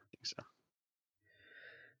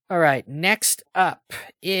 All right. Next up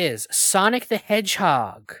is Sonic the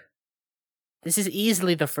Hedgehog. This is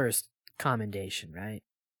easily the first commendation, right?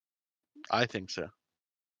 I think so.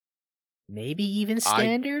 Maybe even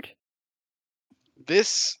standard?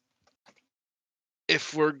 If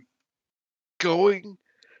we're going...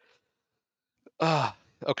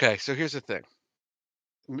 okay, so here's the thing.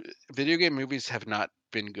 Video game movies have not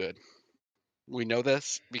been good. We know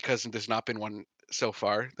this because there's not been one so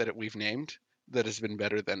far that we've named that has been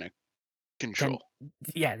better than a Control.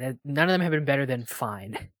 None of them have been better than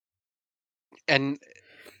fine. And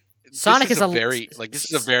Sonic this is a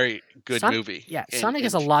very good movie. Yeah, Sonic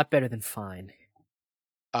is a lot better than fine.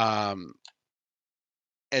 And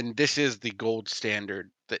this is the gold standard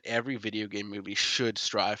that every video game movie should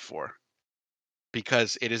strive for,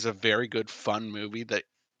 because it is a very good, fun movie that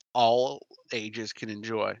all ages can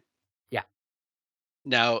enjoy. Yeah.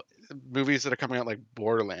 Now, movies that are coming out like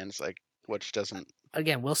Borderlands, which doesn't.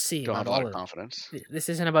 Again, we'll see. Don't have a lot of confidence. This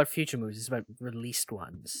isn't about future movies. It's about released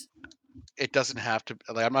ones. It doesn't have to.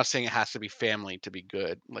 I'm not saying it has to be family to be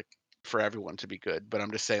good, for everyone to be good. But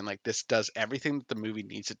I'm just saying, this does everything that the movie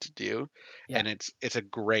needs it to do, and it's a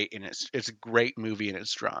great movie in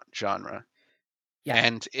its genre. Yeah.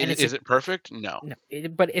 And is it perfect? No.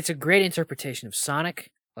 But it's a great interpretation of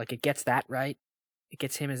Sonic. It gets that right. It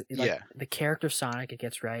gets him as the character of Sonic. It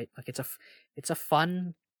gets right. It's a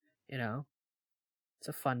fun, it's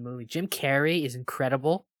a fun movie. Jim Carrey is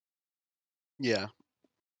incredible. Yeah,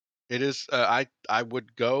 it is. I would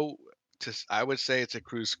say it's a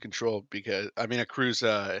cruise control a cruise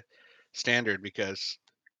standard, because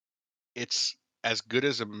it's as good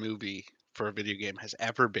as a movie for a video game has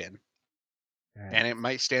ever been. Right. And it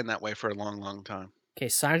might stand that way for a long, long time. Okay,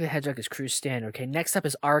 Sonic the Hedgehog is cruise standard. Okay, next up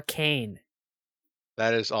is Arcane.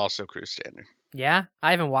 That is also cruise standard. Yeah?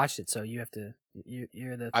 I haven't watched it, so you have to...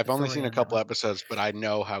 You're the... I've only seen a couple episodes, but I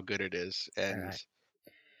know how good it is. And right.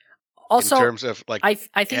 Also, in terms of I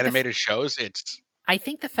think animated shows, it's... I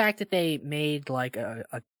think the fact that they made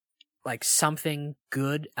a something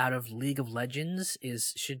good out of League of Legends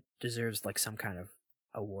deserves some kind of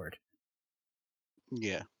award.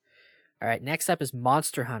 Yeah. All right, next up is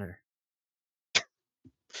Monster Hunter.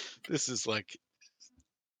 This is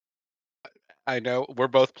I know we're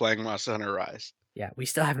both playing Monster Hunter Rise. Yeah, we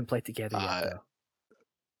still haven't played together yet, though.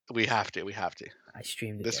 We have to. I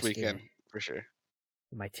streamed it this weekend for sure.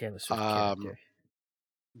 My Taylor Swift character.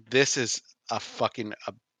 This is a fucking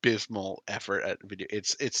abysmal effort at video.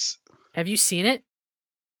 It's. Have you seen it?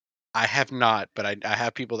 I have not, but I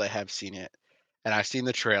have people that have seen it. And I've seen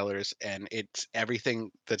the trailers, and it's everything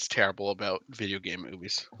that's terrible about video game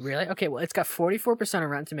movies. Really? Okay, well, it's got 44% on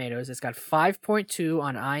Rotten Tomatoes. It's got 5.2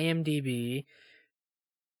 on IMDb.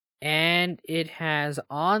 And it has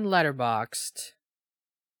on Letterboxd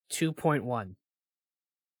 2.1.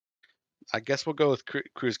 I guess we'll go with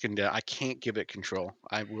Cruise Control. I can't give it Control.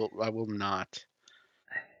 I will not.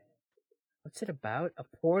 What's it about? A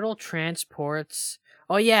portal transports...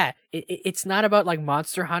 Oh yeah, it's not about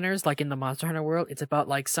monster hunters in the Monster Hunter world. It's about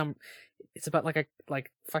it's about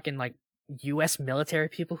fucking U.S. military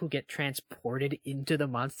people who get transported into the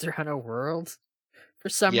Monster Hunter world for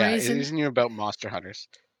some reason. Yeah, it isn't even about Monster Hunters.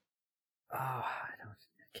 Oh, I don't.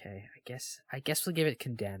 Okay, I guess we'll give it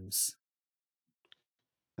Condemns.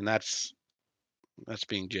 And that's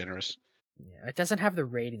being generous. Yeah, it doesn't have the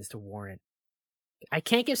ratings to warrant. I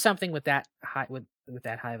can't give something with that high with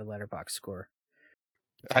that high of a Letterboxd score.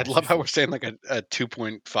 I love how we're saying a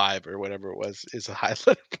 2.5 or whatever it was is a high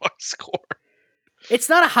Letterboxd score. It's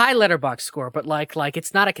not a high Letterboxd score, but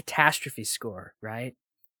it's not a catastrophe score, right?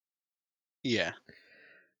 Yeah.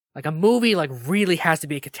 A movie really has to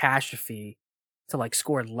be a catastrophe to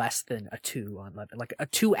score less than a 2 on a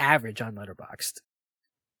 2 average on Letterboxd.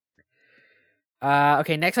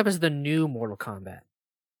 Okay, next up is the new Mortal Kombat.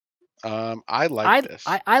 I like this.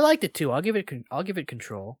 I liked it too. I'll give it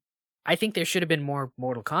Control. I think there should have been more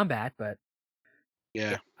Mortal Kombat, but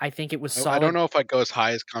yeah, I think it was solid. I don't know if I'd go as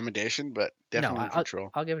high as Commendation, but definitely Control.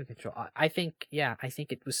 I'll give it Control. I think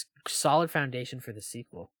it was solid foundation for the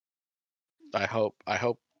sequel. I hope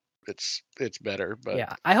it's better, but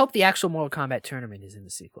yeah, I hope the actual Mortal Kombat tournament is in the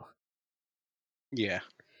sequel. Yeah,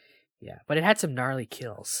 but it had some gnarly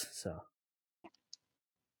kills, so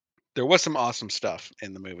there was some awesome stuff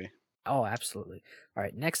in the movie. Oh, absolutely. All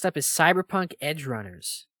right, next up is Cyberpunk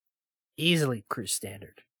Edgerunners. Easily cruise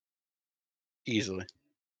standard. Easily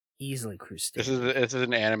cruise standard. This is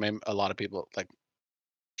an anime a lot of people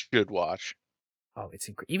should watch. Oh, it's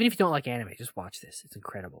even if you don't like anime, just watch this. It's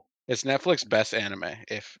incredible. It's Netflix's best anime,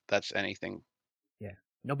 if that's anything. Yeah.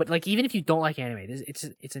 No, but even if you don't like anime,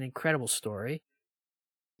 it's an incredible story.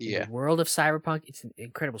 Yeah. In the world of Cyberpunk, it's an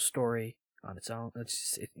incredible story on its own.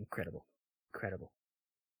 It's incredible.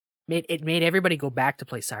 It made everybody go back to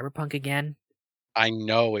play Cyberpunk again. I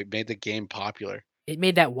know, it made the game popular. It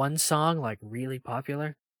made that one song really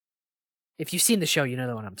popular. If you've seen the show, you know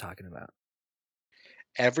the one I'm talking about.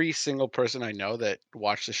 Every single person I know that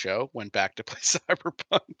watched the show went back to play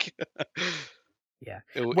Cyberpunk. Yeah.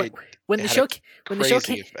 When the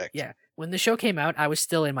show came out, I was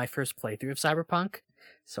still in my first playthrough of Cyberpunk.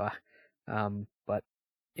 So But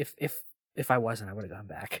if I wasn't, I would have gone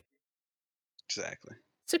back. Exactly.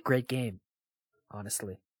 It's a great game,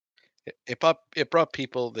 honestly. It brought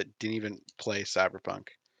people that didn't even play Cyberpunk.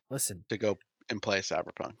 Listen, to go and play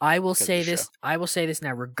Cyberpunk. I will say this. I will say this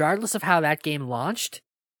now. Regardless of how that game launched,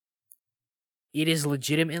 it is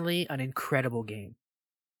legitimately an incredible game.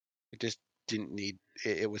 It just didn't need.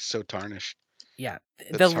 It was so tarnished. Yeah,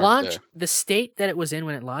 the launch, the state that it was in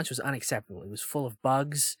when it launched was unacceptable. It was full of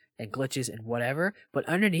bugs and glitches and whatever. But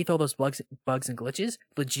underneath all those bugs and glitches,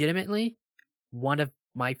 legitimately, one of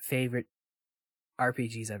my favorite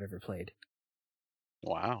RPGs I've ever played.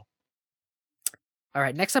 Wow. All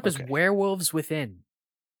right, next up is Werewolves Within.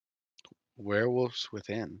 Werewolves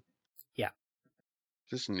Within. Yeah.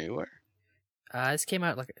 Is this newer? This came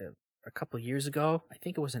out like a couple years ago. I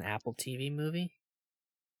think it was an Apple TV movie.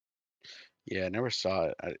 Yeah, I never saw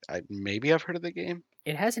it. I maybe I've heard of the game.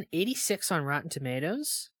 It has an 86 on Rotten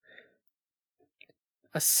Tomatoes,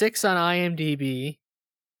 a 6 on IMDb.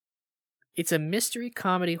 It's a mystery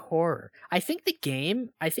comedy horror. I think the game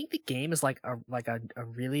is like a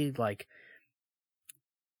really like,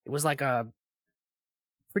 it was like a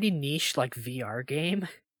pretty niche like VR game.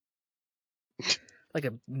 Like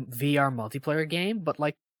a VR multiplayer game, but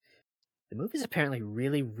like the movie's apparently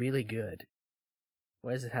really, really good.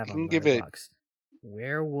 What does it have on Letterboxd?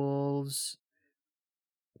 Werewolves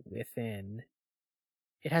Within.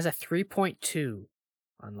 It has a 3.2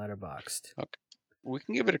 on Letterboxd. Okay. We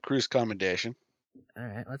can give it a cruise commendation. All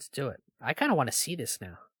right, let's do it. I kind of want to see this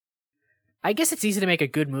now. I guess it's easy to make a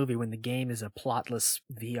good movie when the game is a plotless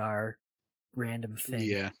VR random thing.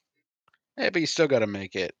 Yeah. Yeah, but you still got to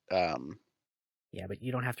make it. Yeah, but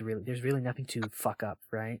you don't have to really. There's really nothing to fuck up,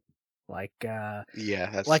 right? Like. Yeah,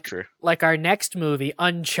 that's true. Like our next movie,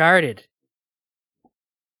 Uncharted.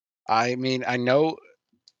 I mean, I know.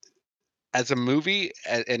 As a movie,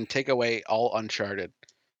 and take away all Uncharted.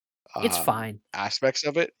 It's fine. Aspects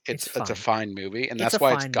of it. It's a fine movie, and that's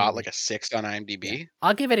why it's got like a 6 on IMDb. Yeah.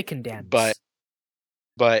 I'll give it a condemned.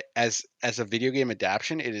 But as a video game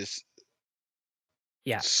adaptation, it is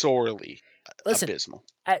sorely abysmal.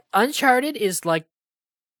 Uncharted is like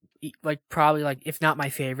probably like, if not my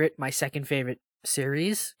favorite, my second favorite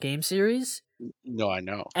game series. No, I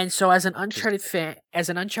know. And so as an Uncharted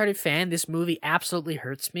fan, this movie absolutely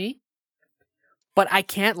hurts me. But I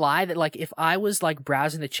can't lie that like if I was like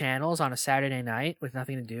browsing the channels on a Saturday night with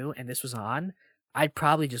nothing to do and this was on, I'd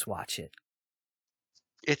probably just watch it.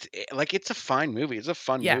 It's a fine movie. It's a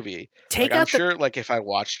fun movie. I'm sure like if I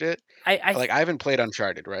watched it, I haven't played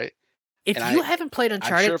Uncharted, right? If you haven't played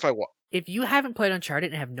Uncharted, I'm sure if you haven't played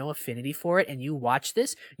Uncharted and have no affinity for it and you watch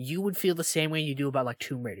this, you would feel the same way you do about like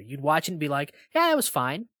Tomb Raider. You'd watch it and be like, yeah, it was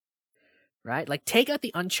fine. Right? Like take out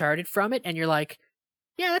the Uncharted from it and you're like,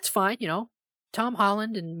 yeah, that's fine, you know. Tom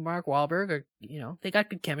Holland and Mark Wahlberg are, you know, they got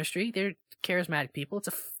good chemistry. They're charismatic people.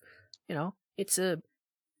 It's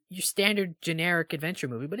your standard generic adventure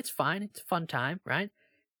movie, but it's fine. It's a fun time, right?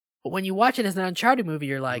 But when you watch it as an Uncharted movie,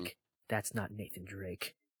 you're like, that's not Nathan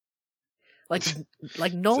Drake.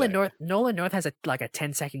 Like Nolan North has a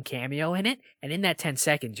 10-second cameo in it, and in that 10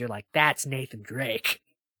 seconds, you're like, that's Nathan Drake.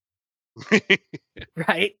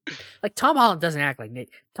 Right? Like Tom Holland doesn't act like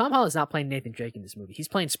Nathan. Tom Holland's not playing Nathan Drake in this movie. He's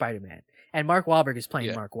playing Spider-Man, and Mark Wahlberg is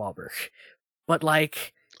playing Mark Wahlberg. But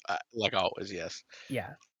like always, yes.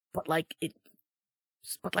 Yeah, but like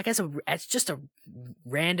as just a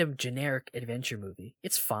random generic adventure movie,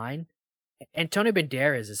 it's fine. Antonio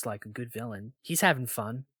Banderas is like a good villain. He's having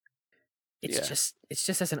fun. It's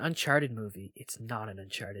just as an Uncharted movie, it's not an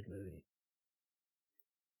Uncharted movie.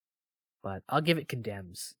 But I'll give it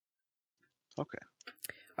condemns. Okay.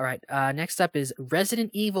 All right. Next up is Resident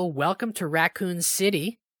Evil: Welcome to Raccoon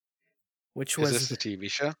City, which was this the TV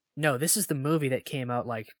show? No, this is the movie that came out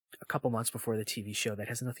like a couple months before the TV show. That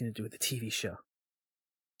has nothing to do with the TV show.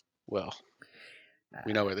 Well,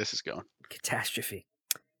 we know where this is going. Catastrophe.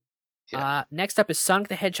 Yeah. Next up is Sonic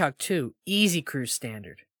the Hedgehog 2: Easy Cruise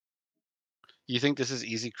Standard. You think this is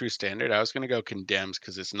Easy Cruise Standard? I was gonna go condemns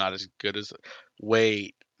because it's not as good as.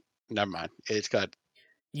 Wait, never mind. It's got.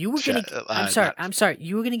 You were gonna. I'm sorry.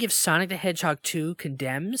 You were gonna give Sonic the Hedgehog 2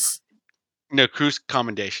 condemns? No, cruise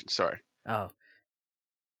commendation. Sorry. Oh.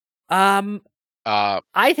 I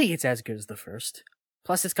think it's as good as the first.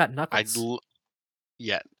 Plus, it's got Knuckles.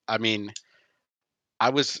 I mean, I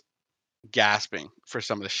was gasping for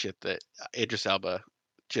some of the shit that Idris Elba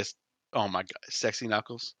just. Oh my god, sexy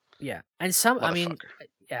Knuckles. Yeah, and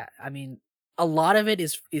I mean, a lot of it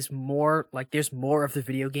is more like there's more of the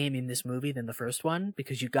video game in this movie than the first one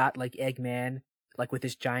because you got like Eggman like with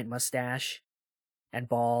his giant mustache and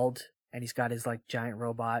bald and he's got his like giant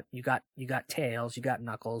robot. You got Tails, you got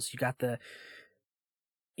Knuckles, you got the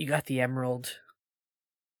Emerald.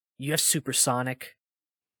 You have Supersonic.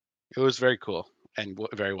 It was very cool and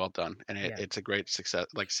very well done, and it's a great success,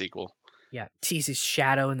 like sequel. Yeah, teases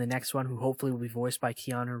Shadow in the next one, who hopefully will be voiced by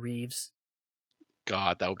Keanu Reeves.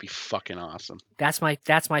 God, that would be fucking awesome. That's my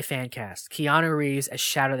fan cast. Keanu Reeves as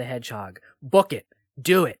Shadow the Hedgehog. Book it.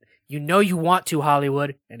 Do it. You know you want to,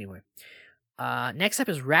 Hollywood. Anyway. Next up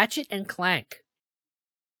is Ratchet and Clank.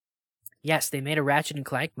 Yes, they made a Ratchet and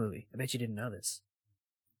Clank movie. I bet you didn't know this.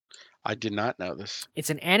 I did not know this. It's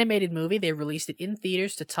an animated movie. They released it in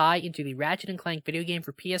theaters to tie into the Ratchet and Clank video game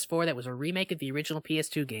for PS4 that was a remake of the original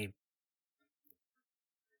PS2 game.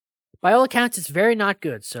 By all accounts, it's very not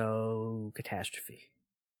good, so catastrophe.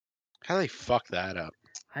 How do they fuck that up?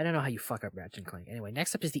 I don't know how you fuck up Ratchet and Clank. Anyway,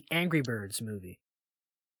 next up is the Angry Birds movie.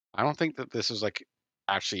 I don't think that this is like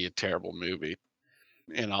actually a terrible movie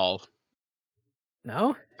in all.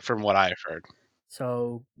 No? From what I've heard.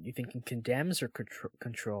 So, you thinking Condemns or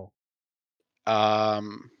Control?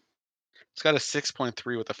 It's got a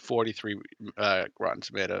 6.3 with a 43 Rotten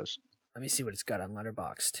Tomatoes. Let me see what it's got on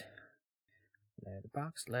Letterboxd.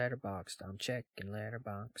 Letterboxd. I'm checking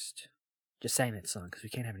Letterboxd. Just saying that song because we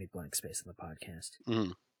can't have any blank space on the podcast.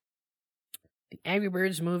 Mm-hmm. The Angry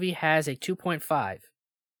Birds movie has a 2.5.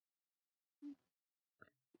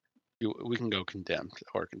 We can go Condemned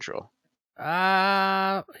or Control.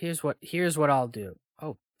 Here's what I'll do.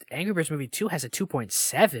 Oh, the Angry Birds movie 2 has a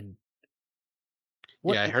 2.7.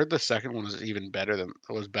 Yeah, I heard the second one was better than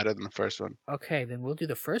the first one. Okay, then we'll do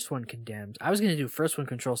the first one Condemned. I was going to do first one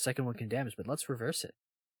Control, second one Condemns, but let's reverse it.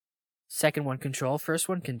 Second one Control, first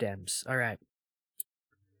one Condemns. All right.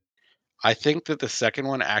 I think that the second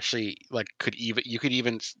one actually you could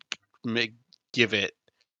even give it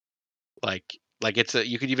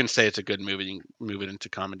you could even say it's a good movie. You can move it into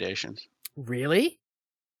commendations. Really?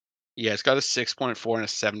 Yeah, it's got a 6.4 and a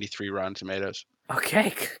 73 Rotten Tomatoes.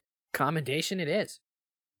 Okay, commendation it is.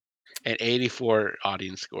 An 84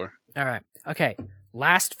 audience score. All right. Okay.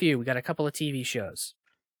 Last few. We got a couple of TV shows.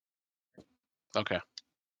 Okay.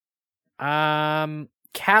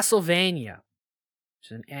 Castlevania,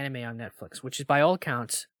 which is an anime on Netflix, which is by all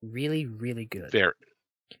accounts really, really good.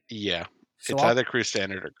 Yeah. So it's either Cruise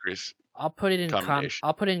Standard or Cruise. I'll put it in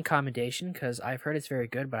commendation because I've heard it's very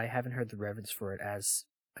good, but I haven't heard the reverence for it as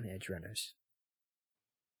an Edge Runners.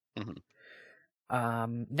 Mm-hmm.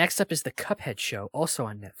 Next up is the Cuphead show, also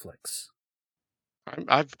on Netflix.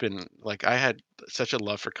 I've been I had such a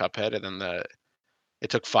love for Cuphead, and then it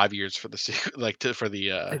took 5 years for the for the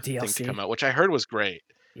DLC thing to come out, which I heard was great.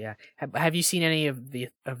 Yeah. Have you seen any of the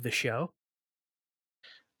show?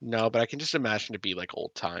 No, but I can just imagine it be like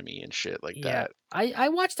old timey and shit like that. I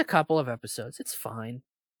watched a couple of episodes. It's fine.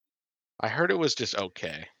 I heard it was just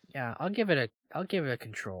okay. Yeah, I'll give it a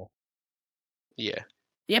Control. Yeah.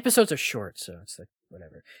 The episodes are short, so it's like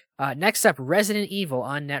whatever. Next up, Resident Evil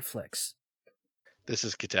on Netflix. This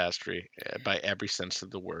is catastrophe by every sense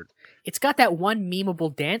of the word. It's got that one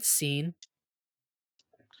memeable dance scene.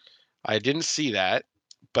 I didn't see that,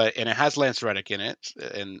 and it has Lance Reddick in it,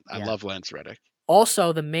 and I love Lance Reddick.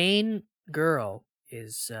 Also, the main girl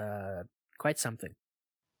is quite something.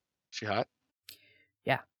 She hot?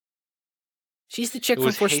 Yeah. She's the chick from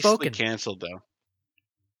Forspoken. It was hastily canceled, though.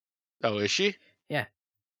 Oh, is she? Yeah.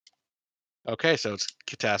 Okay, so it's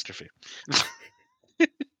catastrophe.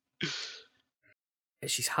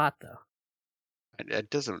 She's hot, though. It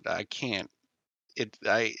doesn't. I can't. It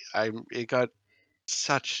got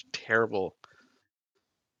such terrible.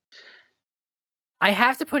 I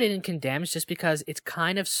have to put it in Condemns just because it's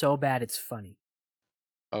kind of so bad it's funny.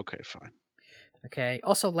 Okay, fine. Okay.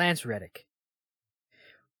 Also, Lance Reddick.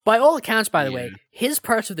 By all accounts, by the way, his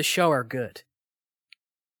parts of the show are good.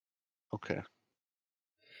 Okay.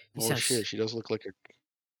 Well, she does look like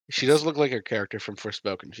her character from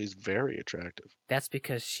Forspoken. She's very attractive. That's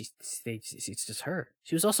because it's just her.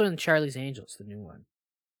 She was also in Charlie's Angels, the new one.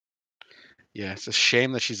 Yeah, it's a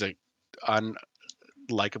shame that she's a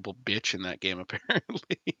unlikable bitch in that game,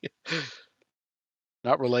 apparently.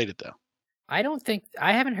 Not related, though. I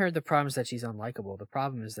haven't heard the problem is that she's unlikable. The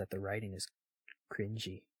problem is that the writing is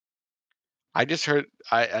cringy. I just heard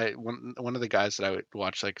one of the guys that I would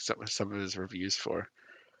watch like some of his reviews for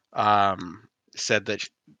said that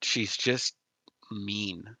she's just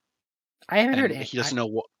mean. I haven't heard he doesn't know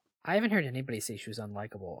what. I haven't heard anybody say she was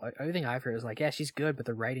unlikable. Everything I've heard is like, yeah, she's good, but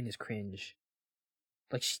the writing is cringe.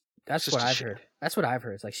 Like that's what I've heard. That's what I've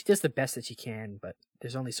heard. It's like she does the best that she can, but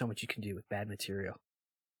there's only so much you can do with bad material.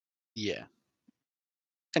 Yeah.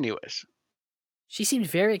 Anyways, she seemed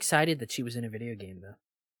very excited that she was in a video game, though.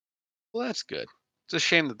 Well, that's good. It's a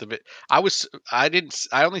shame that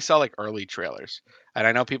I only saw like early trailers, and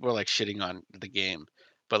I know people are like shitting on the game,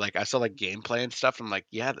 but like I saw like gameplay and stuff. And I'm like,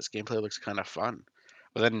 yeah, this gameplay looks kind of fun.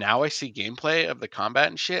 But then now I see gameplay of the combat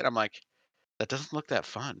and shit. I'm like, that doesn't look that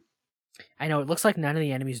fun. I know, it looks like none of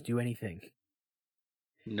the enemies do anything.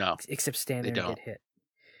 No, except stand there and get hit.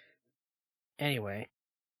 Anyway.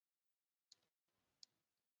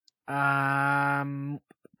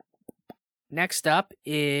 Next up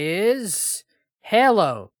is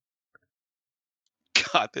Halo.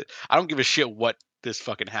 God, I don't give a shit what this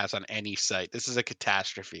fucking has on any site. This is a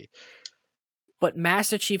catastrophe. But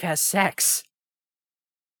Master Chief has sex.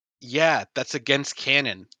 Yeah, that's against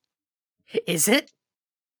canon. Is it?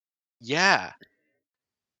 Yeah.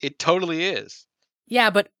 It totally is. Yeah,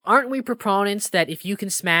 but aren't we proponents that if you can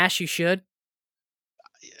smash, you should?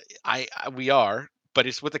 We are, but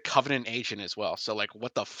it's with a Covenant agent as well. So like,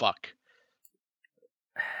 what the fuck?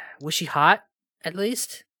 Was she hot? At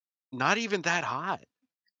least? Not even that hot.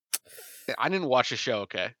 I didn't watch the show.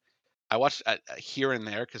 Okay, I watched here and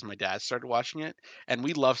there because my dad started watching it, and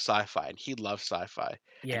we love sci-fi, and he loves sci-fi.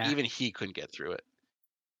 Yeah. And even he couldn't get through it.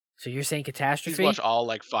 So you're saying catastrophe? He's watched all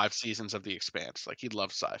like 5 seasons of The Expanse. Like he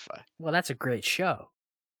loves sci-fi. Well, that's a great show.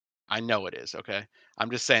 I know it is. Okay,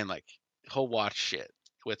 I'm just saying like he'll watch shit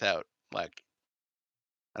without like,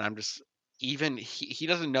 and I'm just even he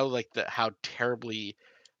doesn't know like how terribly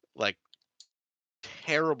like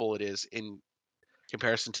terrible it is in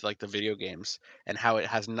comparison to like the video games, and how it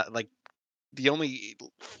has not like the only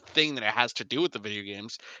thing that it has to do with the video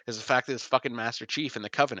games is the fact that it's fucking Master Chief in the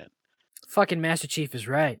Covenant. Fucking Master Chief is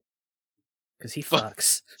right. Because he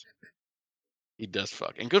fucks. He does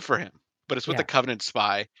fuck. And good for him. But it's with the Covenant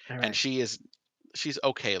spy, right. And she's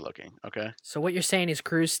okay looking, okay? So what you're saying is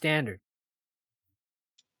cruise standard.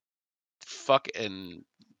 Fucking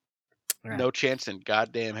no chance in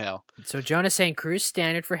goddamn hell. So Jonah's saying cruise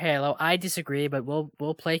standard for Halo. I disagree, but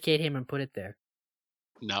we'll placate him and put it there.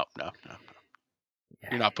 No. Yeah.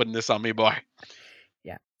 You're not putting this on me, boy.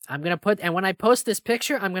 Yeah. I'm going to put, and when I post this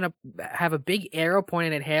picture, I'm going to have a big arrow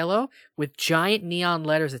pointed at Halo with giant neon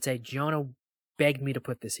letters that say, Jonah begged me to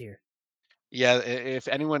put this here. Yeah, if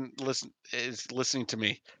anyone is listening to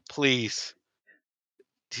me, please.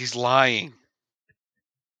 He's lying.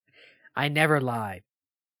 I never lie.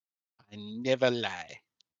 I never lie.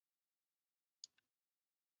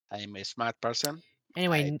 I am a smart person.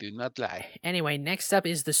 Anyway, I do not lie. Anyway, next up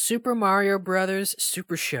is the Super Mario Brothers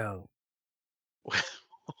Super Show. What?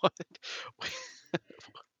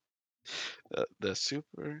 The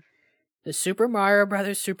Super Mario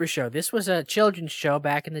Brothers Super Show. This was a children's show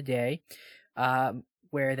back in the day,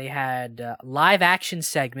 where they had live action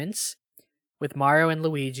segments with Mario and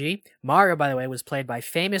Luigi. Mario, by the way, was played by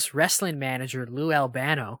famous wrestling manager Lou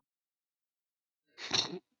Albano.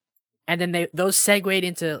 And then those segued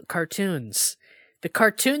into cartoons. The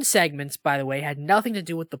cartoon segments, by the way, had nothing to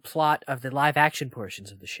do with the plot of the live action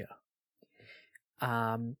portions of the show.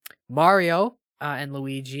 Mario and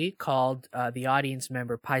Luigi called the audience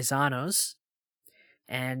member paisanos,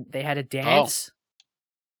 and they had a dance.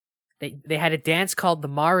 Oh. They had a dance called the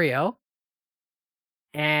Mario,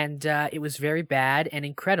 and it was very bad and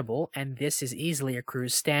incredible, and this is easily a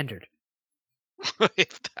cruise standard.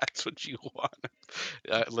 If that's what you want.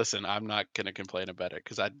 Listen, I'm not going to complain about it,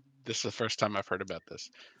 because this is the first time I've heard about this.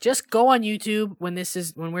 Just go on YouTube when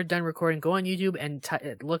we're done recording. Go on YouTube and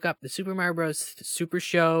look up the Super Mario Bros. Super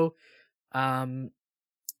Show, the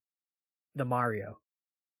Mario.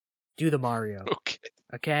 Do the Mario.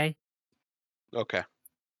 Okay? Okay.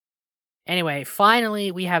 Anyway,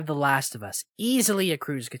 finally, we have The Last of Us. Easily a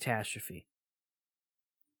cruise catastrophe.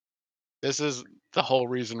 This is the whole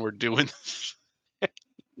reason we're doing this.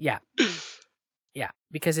 Yeah. Yeah,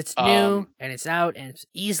 because it's new and it's out and it's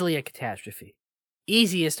easily a catastrophe.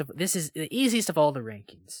 This is the easiest of all the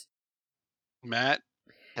rankings. Matt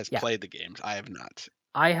has played the games. I have not.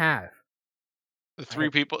 I have.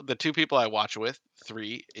 The two people I watch with,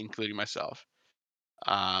 3, including myself,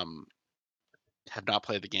 have not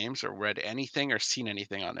played the games or read anything or seen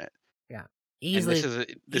anything on it. Yeah. Easily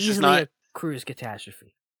this is not a cruise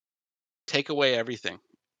catastrophe. Take away everything.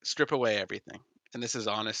 Strip away everything. And this is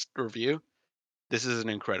honest review. This is an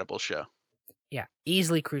incredible show. Yeah,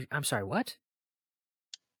 easily cruise. I'm sorry, what?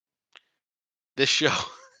 This show.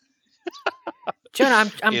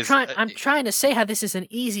 Jonah, I'm trying to say how this is an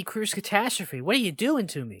easy cruise catastrophe. What are you doing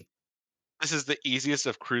to me? This is the easiest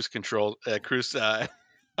of cruise control. Not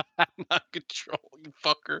control. You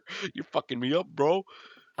fucker. You're fucking me up, bro.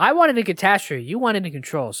 I wanted a catastrophe. You wanted a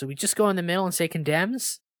control. So we just go in the middle and say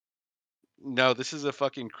condemns? No, this is a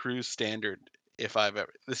fucking cruise standard.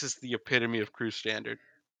 This is the epitome of cruise standard.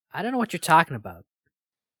 I don't know what you're talking about.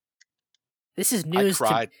 This is news. I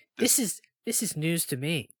cried. This is news to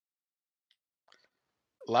me.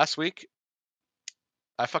 Last week,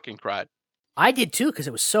 I fucking cried. I did too because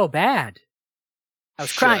it was so bad. I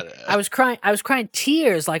was crying. I was crying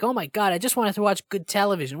tears. Like, oh my god! I just wanted to watch good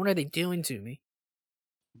television. What are they doing to me?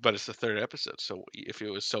 But it's the third episode, so if it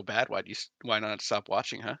was so bad, why not stop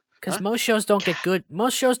watching, huh? Because most shows don't get good.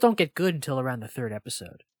 Most shows don't get good until around the third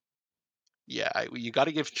episode. Yeah, you got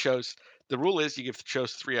to give shows. The rule is you give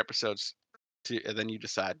shows 3 episodes, and then you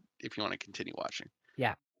decide if you want to continue watching.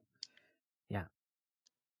 Yeah.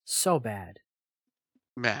 So bad.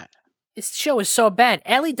 Man. This show is so bad.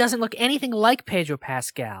 Ellie doesn't look anything like Pedro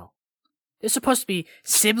Pascal. They're supposed to be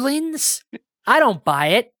siblings? I don't buy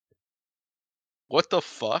it. What the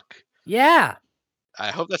fuck? Yeah.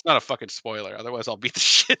 I hope that's not a fucking spoiler. Otherwise, I'll beat the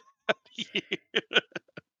shit out of you.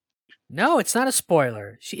 No, it's not a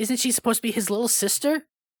spoiler. Isn't she supposed to be his little sister?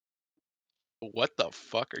 What the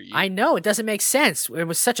fuck are you? I know, it doesn't make sense. It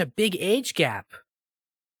was such a big age gap.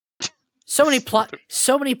 So many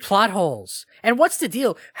plot holes. And what's the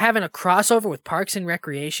deal? Having a crossover with Parks and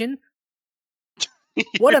Recreation?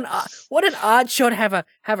 What an odd show to have a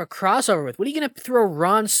crossover with. What are you gonna throw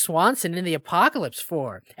Ron Swanson in the apocalypse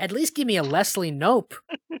for? At least give me a Leslie Knope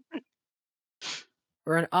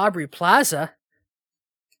or an Aubrey Plaza.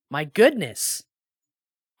 My goodness.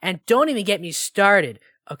 And don't even get me started,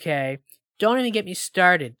 okay? Don't even get me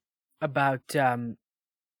started about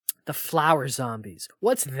the flower zombies.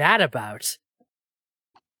 What's that about?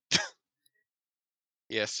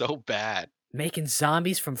 Yeah, so bad. Making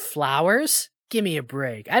zombies from flowers? Give me a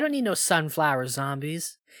break. I don't need no sunflower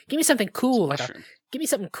zombies. Give me something cool,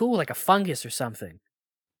 like a fungus or something.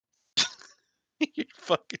 You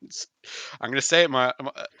fucking. I'm gonna say it, I'm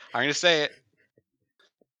gonna say it.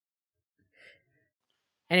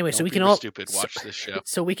 Anyway, Don't so we be can all stupid. Watch this show.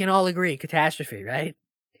 So we can all agree, catastrophe, right?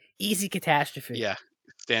 Easy catastrophe. Yeah,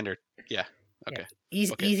 standard. Yeah. Okay.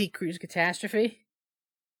 Yeah. Easy cruise catastrophe.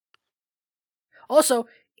 Also,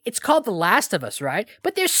 it's called The Last of Us, right?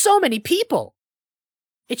 But there's so many people.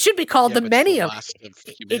 It should be called The Many of Us.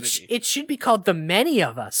 It should be called The Many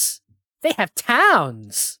of Us. They have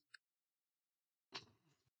towns.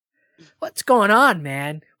 What's going on,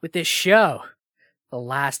 man, with this show? The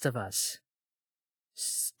Last of Us.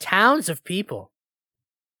 Towns of people.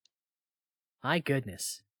 My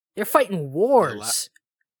goodness. They're fighting wars.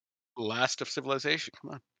 Last of civilization.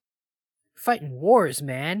 Come on. Fighting wars,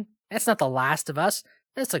 man. That's not The Last of Us.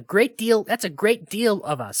 That's a great deal. That's a great deal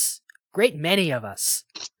of us. Great many of us.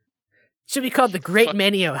 Should be called The Great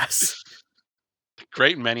Many of Us.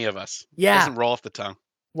 Great many of us. Yeah. Doesn't roll off the tongue.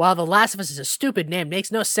 While The Last of Us is a stupid name,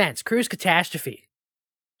 makes no sense. Cruise catastrophe.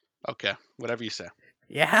 Okay, whatever you say.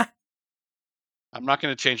 Yeah. I'm not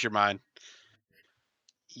going to change your mind.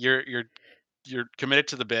 You're committed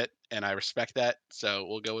to the bit, and I respect that. So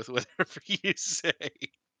we'll go with whatever you say.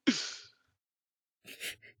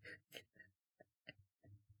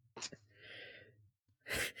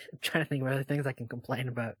 I'm trying to think of other things I can complain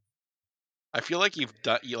about. I feel like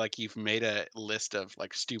you've made a list of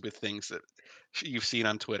like stupid things that you've seen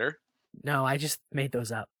on Twitter. No, I just made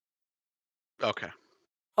those up. Okay.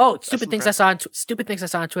 Oh, stupid things I saw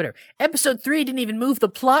on Twitter. Episode 3 didn't even move the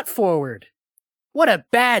plot forward. What a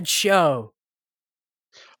bad show.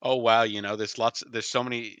 Oh wow, there's so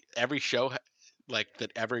many. Every show like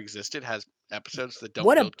that ever existed has episodes that don't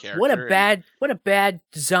build character. What a bad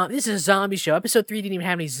zombie. This is a zombie show. Episode 3 didn't even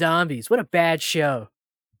have any zombies. What a bad show.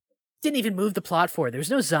 Didn't even move the plot forward. There was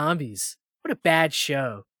no zombies. What a bad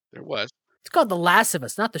show. There was. It's called The Last of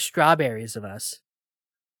Us, not The Strawberries of Us.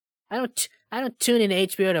 I don't tune in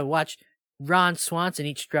HBO to watch Ron Swanson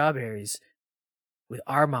eat strawberries with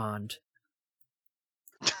Armand.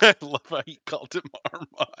 I love how you called him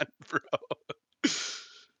Armand, bro.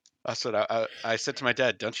 That's what I said to my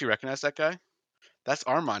dad. Don't you recognize that guy? That's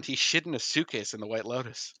Armand. He shit in a suitcase in the White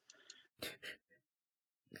Lotus.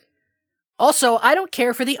 Also, I don't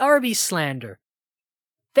care for the Arby's slander.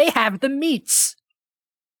 They have the meats.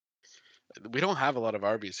 We don't have a lot of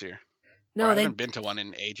Arby's here. No, I haven't been to one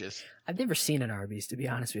in ages. I've never seen an Arby's, to be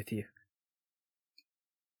honest with you.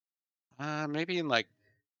 Maybe in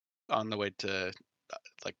on the way to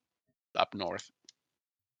up north.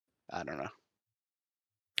 I don't know.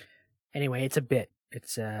 Anyway, it's a bit.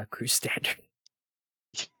 It's a cruise standard.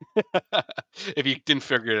 If you didn't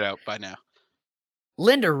figure it out by now.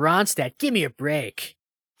 Linda Ronstadt, give me a break.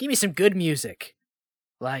 Give me some good music.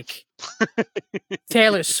 Like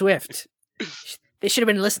Taylor Swift. They should have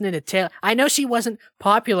been listening to Taylor. I know she wasn't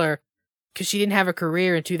popular because she didn't have a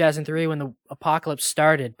career in 2003 when the apocalypse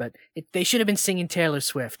started, but they should have been singing Taylor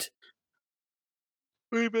Swift.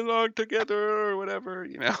 We belong together or whatever,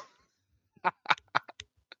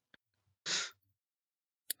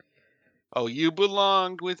 Oh, you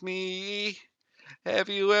belonged with me. Have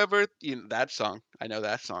you ever... that song. I know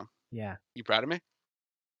that song. Yeah. You proud of me?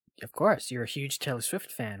 Of course. You're a huge Taylor Swift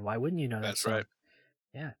fan. Why wouldn't you know that song? That's right.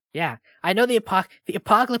 Yeah. Yeah. I know the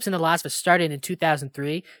Apocalypse and the Last of Us started in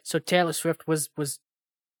 2003, so Taylor Swift was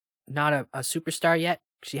not a superstar yet.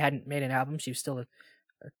 She hadn't made an album. She was still a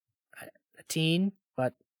teen,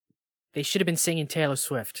 but they should have been singing Taylor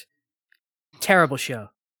Swift. Terrible show.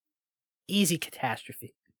 Easy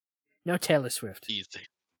catastrophe. No Taylor Swift.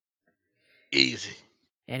 Easy.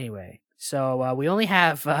 Anyway, so we only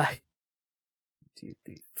have 2,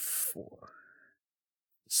 3, 4,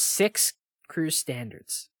 6 cruise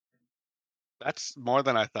standards. That's more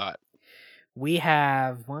than I thought. We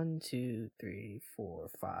have 1, 2, 3, 4,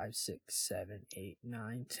 5, 6, 7, 8,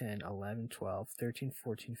 9, 10, 11, 12, 13,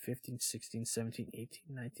 14, 15, 16, 17, 18,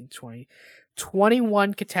 19, 20,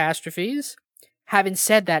 21 catastrophes. Having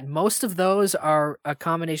said that, most of those are a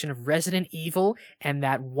combination of Resident Evil and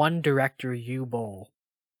that one director, U-Bowl.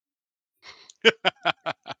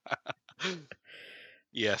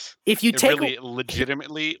 Yes. If you take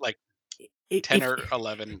legitimately, like 10 or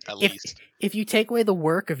 11 at least. If you take away the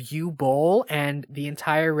work of U-Bowl and the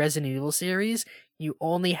entire Resident Evil series, you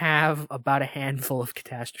only have about a handful of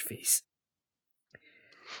catastrophes.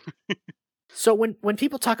 So when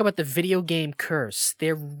people talk about the video game curse,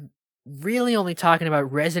 they're really only talking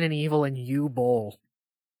about Resident Evil and U-Bowl.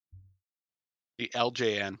 The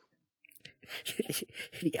LJN.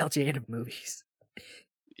 The LJN of movies.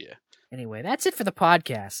 Yeah. Anyway, that's it for the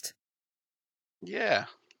podcast. Yeah.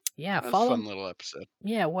 Yeah, that was a fun little episode.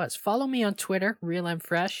 Yeah, it was. Follow me on Twitter,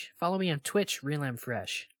 RealMFresh. Follow me on Twitch,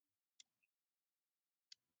 RealMFresh.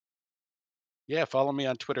 Yeah, follow me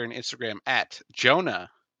on Twitter and Instagram at Jonah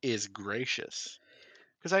is Gracious.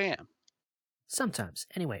 Because I am. Sometimes.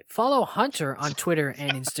 Anyway, follow Hunter on Twitter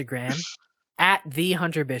and Instagram at the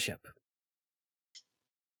Hunter Bishop.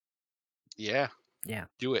 Yeah. Yeah.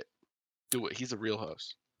 Do it. He's a real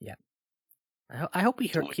host. Yeah. I hope we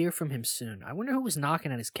hear from him soon. I wonder who was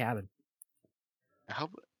knocking at his cabin. I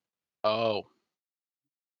hope.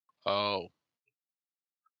 Oh.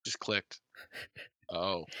 Just clicked.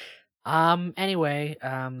 Oh. Anyway.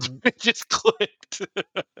 It just clicked.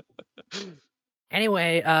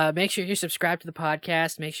 Anyway, make sure you subscribe to the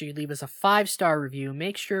podcast. Make sure you leave us a 5-star review.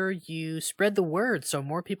 Make sure you spread the word so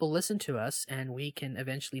more people listen to us and we can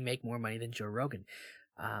eventually make more money than Joe Rogan.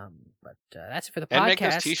 But that's it for the podcast. And make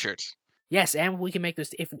those t-shirts. Yes, and we can make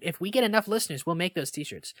those. If we get enough listeners, we'll make those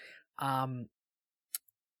t-shirts.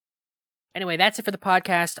 Anyway, that's it for the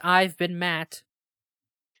podcast. I've been Matt.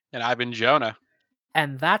 And I've been Jonah.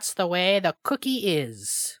 And that's the way the cookie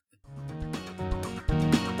is.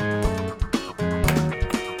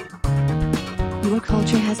 Your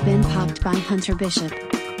culture has been popped by Hunter Bishop.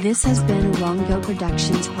 This has been a Wongo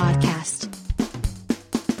Productions podcast.